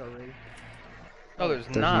 zombies already? No, there's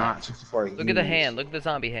There's not. not 64. Look at the hand. Look at the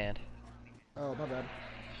zombie hand. Oh, my bad.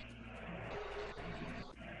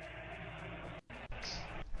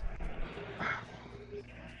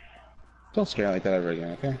 Don't scare like that ever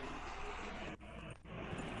again, okay?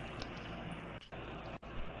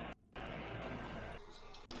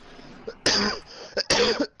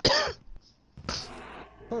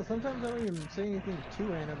 Well, sometimes I don't even say anything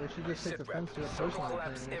to Anna, but she just takes offense to it personally.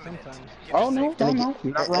 Sometimes. Oh no, no, no.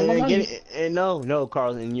 You're not wrong on that. No,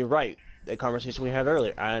 Carl, and you're right. The conversation we had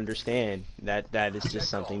earlier, I understand that is just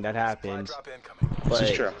something that happens. This is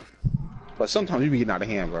But true. But sometimes you be getting out of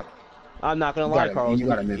hand, bro. I'm not gonna lie, Carl. You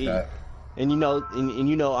gotta admit that. And you know, and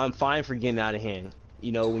you know, I'm fine for getting out of hand.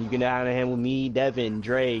 You know, when you get out of hand with me, Devin,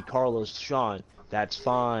 Dre, Carlos, Sean, that's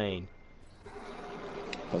fine.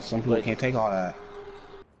 But some people can't take all that.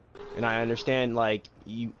 And I understand, like,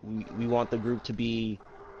 we want the group to be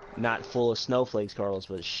not full of snowflakes, Carlos,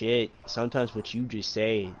 but shit, sometimes what you just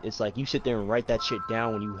say, it's like you sit there and write that shit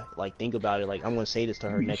down when you, like, think about it, like, I'm gonna say this to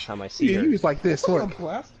her next time I see her. He was like this, look.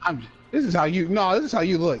 Blast? This is how you, no, this is how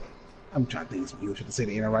you look. I'm trying to think of some people should say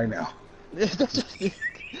to Anna right now.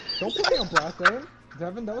 Don't put me on blast, Devin.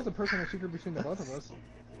 Devin, that was a personal secret between the both of us.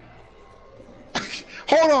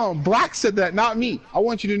 Hold on, Black said that, not me. I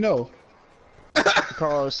want you to know.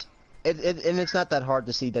 Carlos, and it's not that hard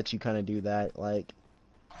to see that you kind of do that, like,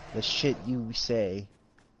 the shit you say.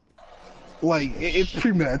 Like, it's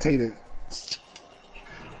premeditated.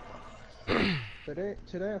 Today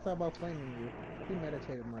I thought about flaming you.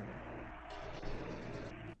 Premeditated murder.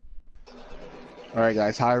 Alright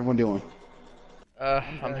guys, how everyone doing?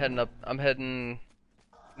 I'm heading up. I'm heading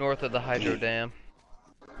north of the hydro dam.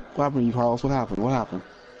 What happened to you, Carlos? What happened? What happened?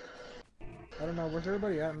 I don't know, where's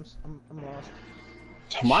everybody at? I'm lost.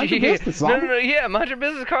 Mind your Yeah. business, No, yeah, mind your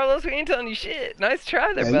business, Carlos. We ain't telling you shit. Nice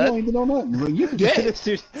try there, Yeah, bud. you don't even know nothing. But you dead.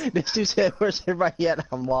 This dude said, where's everybody at?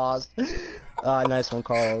 I'm lost. Nice one,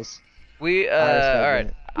 Carlos. We,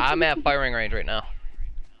 alright. I'm at firing range right now.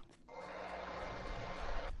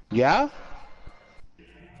 Yeah?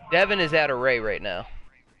 Devin is at Array right now.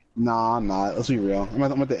 Nah, I'm not. Let's be real. I'm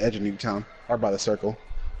at the edge of Newtown, right by the circle.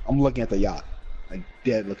 I'm looking at the yacht. Like,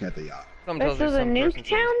 dead looking at the yacht. Sometimes This is there's a some person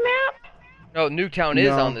Nuketown map? No, Nuketown is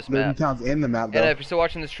on this map. Newtown's in the map, though. And if you're still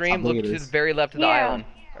watching the stream, I believe look it to is. the very left of the Yeah. island.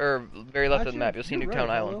 Or very left of the Actually, map. You'll see you're Nuketown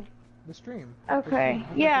right, Island. Hello. The stream. Okay.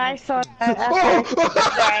 Yeah, I saw that.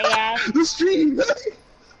 Oh! Yeah. The stream!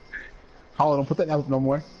 Hold on, don't put that map up no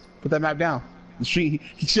more. Put that map down. The stream,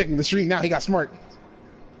 he's checking the stream now, he got smart.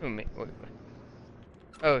 Who, me? Wait.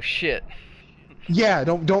 Oh, shit. Yeah,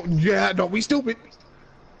 don't be stupid.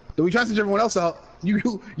 Don't be trying to send everyone else out. You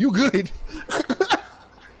good.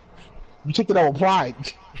 You took it out with pride.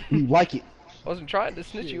 You like it. I wasn't trying to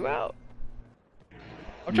snitch you out.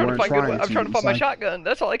 I'm You trying to weren't find trying I'm to, trying to find my son. shotgun.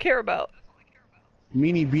 That's all I care about.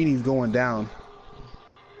 Meanie Beanie's going down.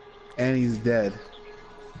 And he's dead.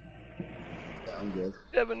 Yeah, I'm good.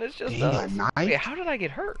 Devin, it's just Damn, us. nice. Wait, how did I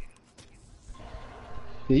get hurt?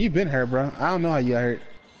 Yeah, you've been hurt, bro. I don't know how you got hurt.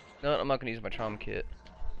 No, I'm not gonna use my trauma kit.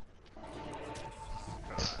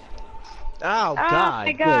 Oh, Oh God.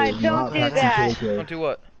 my god, Good, don't do not that. TK. Don't do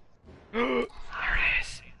what? There it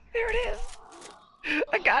is. There it is.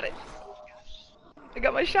 I got it. I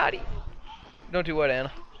got my shotty. Don't do what,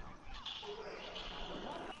 Anna?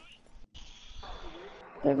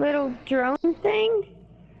 The little drone thing?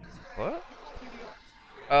 What?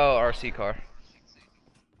 Oh, RC car.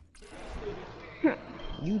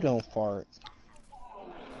 You don't fart.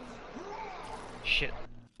 Shit.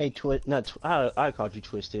 Hey, I called you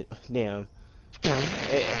Twisted. Damn.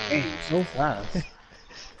 Hey, so fast.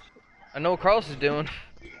 I know what Carlos is doing.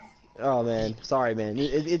 Oh man, sorry man.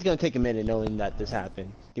 It's gonna take a minute knowing that this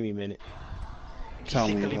happened. Give me a minute. Tell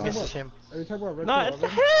me Secretly about misses it. him. Are you talking about Red No, Dead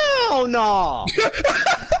Redemption? hell no!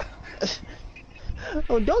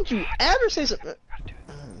 Oh, don't you ever say something.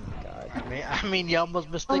 I mean, you almost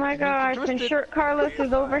Oh mistaken my me for gosh, and Twisted. Shirt Carlos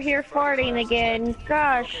is over here farting again.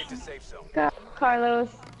 Gosh. God, Carlos.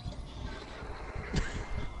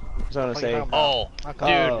 What's I gonna say? Oh, dude,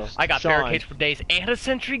 Oh, I got Sean. barricades for days and a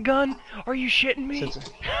sentry gun? Are you shitting me?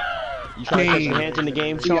 You trying to put some Hey. hands in the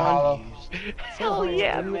game, See ya, Sean? Hollow. Hell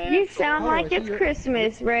yeah, man. You sound Oh, like I it's see it.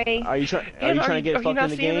 Christmas, Ray. Are you trying to get are you fucked not in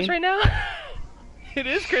the seeing this game? right now? It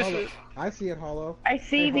is Hollow. Christmas. I see it, Hollow. I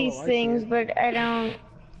see Hey, these Hollow, I see things, it. but I don't.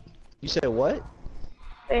 You said what?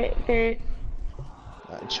 They're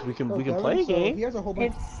We can Oh, Devin, play a so game. He has a whole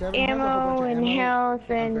bunch. it's Devin has a whole ammo bunch of and ammo, health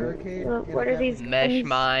a and barricade, and what a are these gas Mesh things?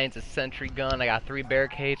 mines, a sentry gun. I got 3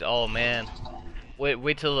 barricades. Oh man.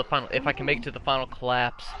 Wait till the final. If I can make it to the final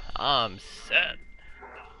collapse, I'm set.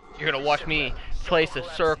 You're gonna watch me place a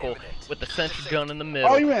circle with the sentry gun in the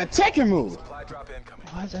middle. Oh, you in a Tekken mood? Supply drop incoming.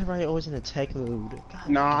 Why is everybody always in a tech mood? God.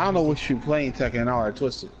 Nah, I don't know what you playing Tekken now or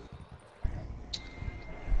Twisted.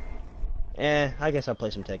 I guess I'll play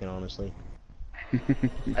some Tekken, honestly.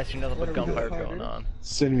 I see nothing but gunfire going on.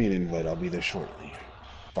 Send me an invite. I'll be there shortly.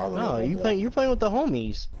 Follow No, me. you're playing with the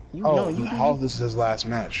homies. You Oh, know, you how this is his last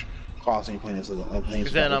match? Carlos ain't playing this.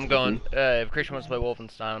 Because then I'm going. If Christian wants to play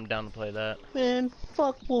Wolfenstein, I'm down to play that. Man,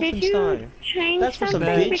 fuck Did you Wolfenstein. change That's for some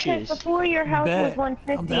something? bitches. Because before your house was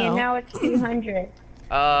 150 and now it's 200.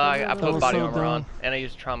 I put was body so armor on, dumb. and I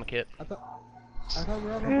used a trauma kit. I thought we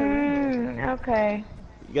were all gonna play Rainbow. Okay.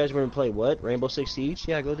 You guys were gonna play what? Rainbow Six Siege?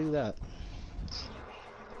 Yeah, go do that.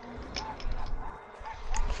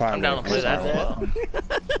 Fire I'm down to play that as well.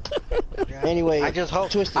 Anyway, I just hope.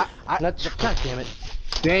 Twisted. I- God damn it.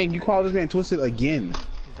 Dang, you call this man Twisted again.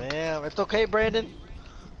 Damn, it's okay, Brandon.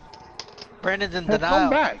 Brandon's in He'll denial. come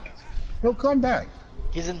back. He'll come back.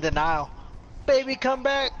 He's in denial. Baby, come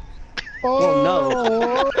back. Well,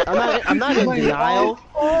 no. I'm not in denial.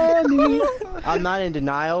 I'm not in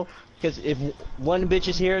denial. Because if one bitch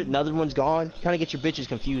is here, another one's gone, you kind of get your bitches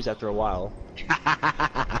confused after a while.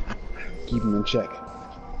 Keep him in check.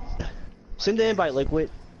 Send the invite, Liquid.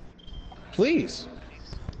 Please.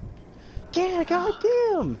 Yeah,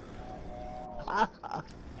 goddamn.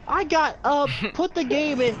 I got up, put the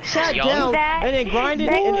game in, sat Young. down, That, and then grinded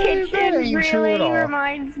that it. kitchen ain't true really at all.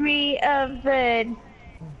 reminds me of the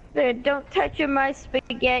Don't Touch My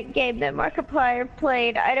Spaghetti game that Markiplier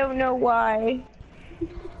played. I don't know why.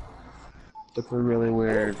 Looks really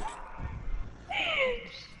weird.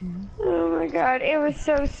 Oh my god, it was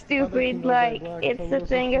so stupid. Like, it's the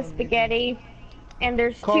thing of spaghetti, and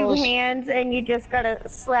there's Carlos. 2 hands, and you just gotta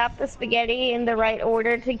slap the spaghetti in the right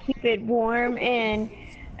order to keep it warm and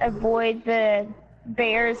avoid the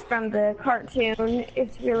bears from the cartoon.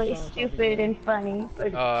 It's really stupid and funny,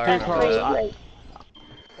 but I actually, remember. like,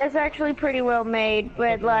 it's actually pretty well made,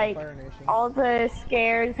 but like, Fire Nation. all the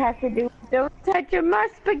scares have to do with "Don't touch my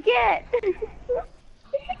spaghetti."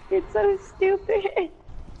 It's so stupid.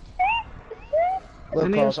 Look,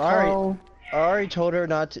 And Carlos, he's I Carl. already told her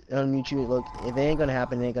not to unmute you. Look, if it ain't gonna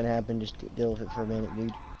happen, it ain't gonna happen. Just deal with it for a minute,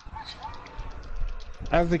 dude.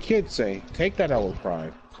 As the kids say, take that out with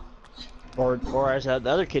pride. Or as the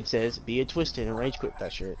other kid says, be a Twisted and rage quit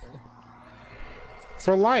that shit.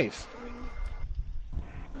 For life.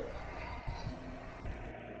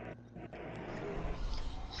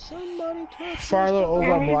 Somebody touch Farlow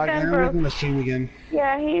Ozark he's Black done and broke. making a stream again.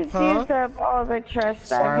 Yeah, he's Huh? used up all the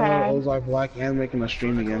trust I've Farlow had. Ozark Black and making a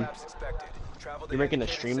stream again. Collapse expected. Travel to You're making a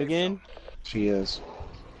indicated stream safe again? zone. She is.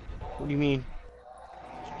 What do you mean?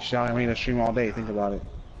 She's only making a stream all day, think about it.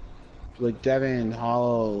 Like Devin,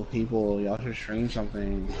 Hollow, people, y'all should stream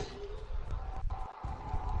something.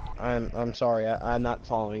 I'm sorry, I'm not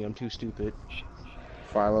following. I'm too stupid.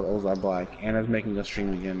 Farlow Ozark Black and is making a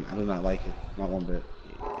stream again. I do not like it. Not one bit.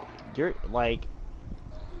 You're like,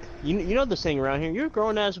 you know the saying around here. You're a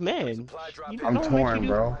grown ass man. You I'm don't make torn, you do-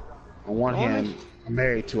 bro. On one Don't hand, I'm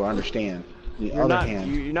married to her, I understand. On the You're other not.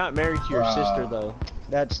 hand, You're not married to your Bruh. sister though.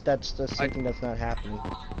 That's something that's not happening.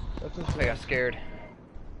 I got scared.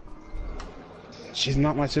 she's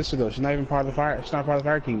not my sister though. She's not even part of the fire. She's not part of the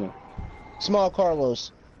Fire Kingdom. Small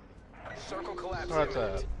Carlos, Circle collapse What's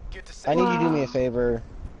imminent. up? Get to I safe need you to do me a favor.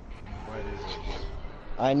 What is it?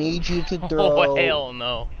 I need you to Oh throw. hell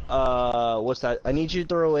no. What's that? I need you to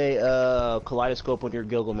throw a kaleidoscope on your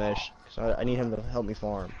Gilgamesh. So I need him to help me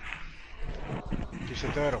farm. You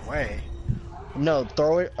should throw it away. No,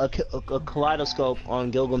 throw it a kaleidoscope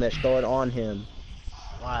on Gilgamesh. Throw it on him.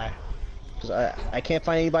 Why? Cause I can't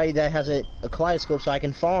find anybody that has a kaleidoscope so I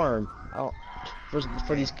can farm out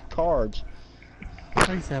for these cards.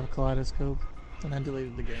 I used to have a kaleidoscope, and I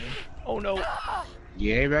deleted the game. Oh no.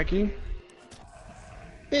 Yay, Becky.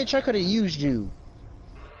 Bitch, I could have used you.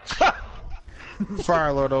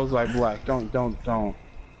 Fire Lord, those like black. Don't.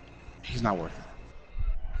 He's not worth it.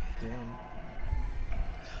 Damn.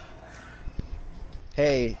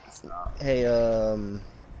 Hey,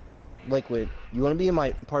 Liquid, you wanna be in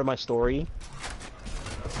part of my story?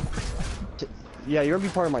 Yeah, you're gonna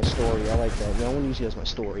be part of my story. I like that. I want to use you as my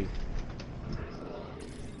story.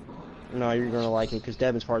 No, you're gonna like it because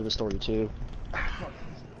Devin's part of the story too.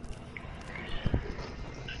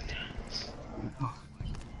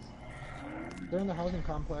 They're in the housing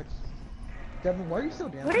complex. Devin, why are you still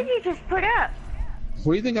dancing? What did you just put up?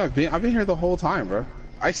 Where do you think I've been? I've been here the whole time, bro.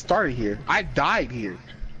 I started here. I died here.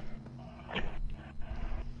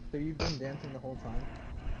 So you've been dancing the whole time?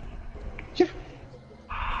 Yeah.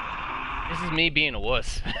 This is me being a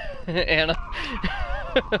wuss. Anna.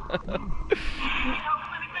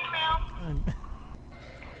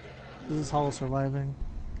 This is Hollow surviving.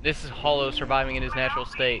 This is Hollow surviving in his natural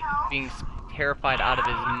state, being terrified out of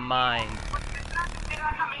his mind.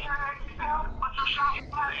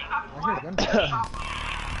 I hear gunfire.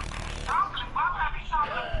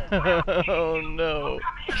 Oh no.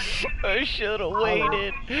 I should've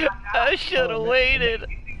waited. I should've waited.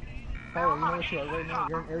 Paolo, you know what you are right now?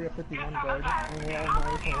 You're in Area 51 guard, and we're all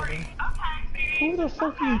nice holding. Who the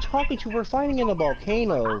fuck are you talking to? We're fighting in a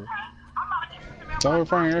volcano. It's all we're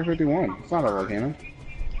fighting Air 51. It's not a volcano.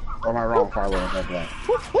 Or am I wrong, Fire Lord? About that?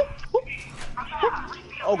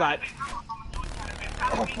 Oh god.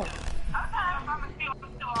 Oh, fuck.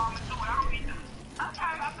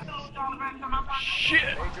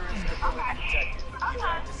 Shit.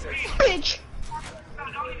 Bitch!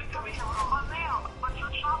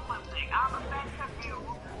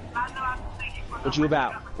 What you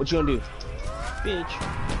about? What you gonna do? Bitch.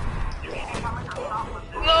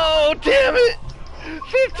 No, damn it!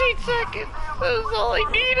 15 seconds! That was all I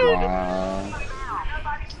needed!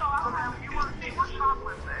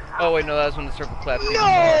 Oh wait, no, that was when the circle collapsed.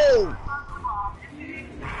 No!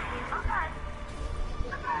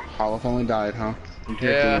 Hollow only died, huh?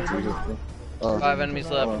 Yeah. 5 Oh. enemies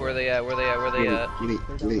left. Where they at? Where they at? Where they at?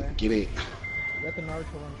 Get it. You got the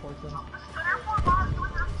Naruto run towards them.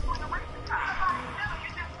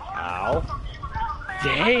 Ow.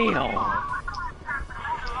 Damn!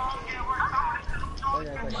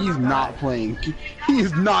 He's not playing.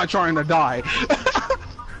 He's not trying to die.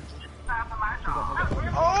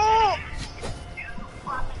 Oh!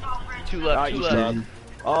 2 left, 2 left.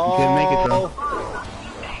 Oh! Didn't make it though.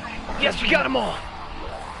 Yes, we got them all!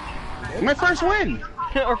 My first win!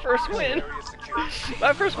 Our first win!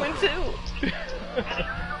 My first win too!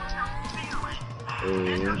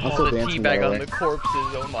 Also the dancing, teabag by on the the way. corpses,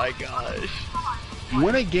 oh my gosh.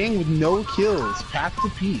 Win a game with no kills. Path to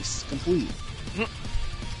peace. Complete. You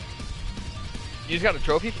just got a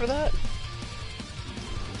trophy for that?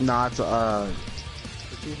 Nah, it's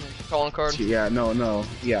Calling card? yeah, no.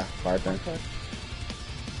 Yeah, 5 then.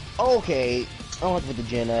 Okay. I don't have to put the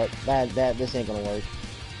gen up. This ain't gonna work.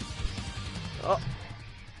 Oh.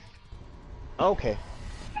 Okay.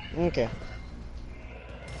 Okay.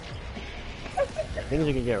 Things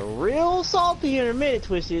are gonna get real salty in a minute,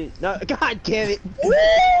 Twisted. No, god damn it!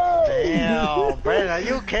 Damn, Brandon, are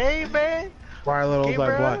you okay, man? Fire Little Okay,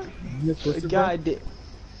 like bro? black. God damn.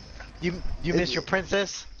 You miss your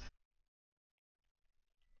princess?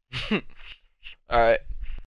 Alright.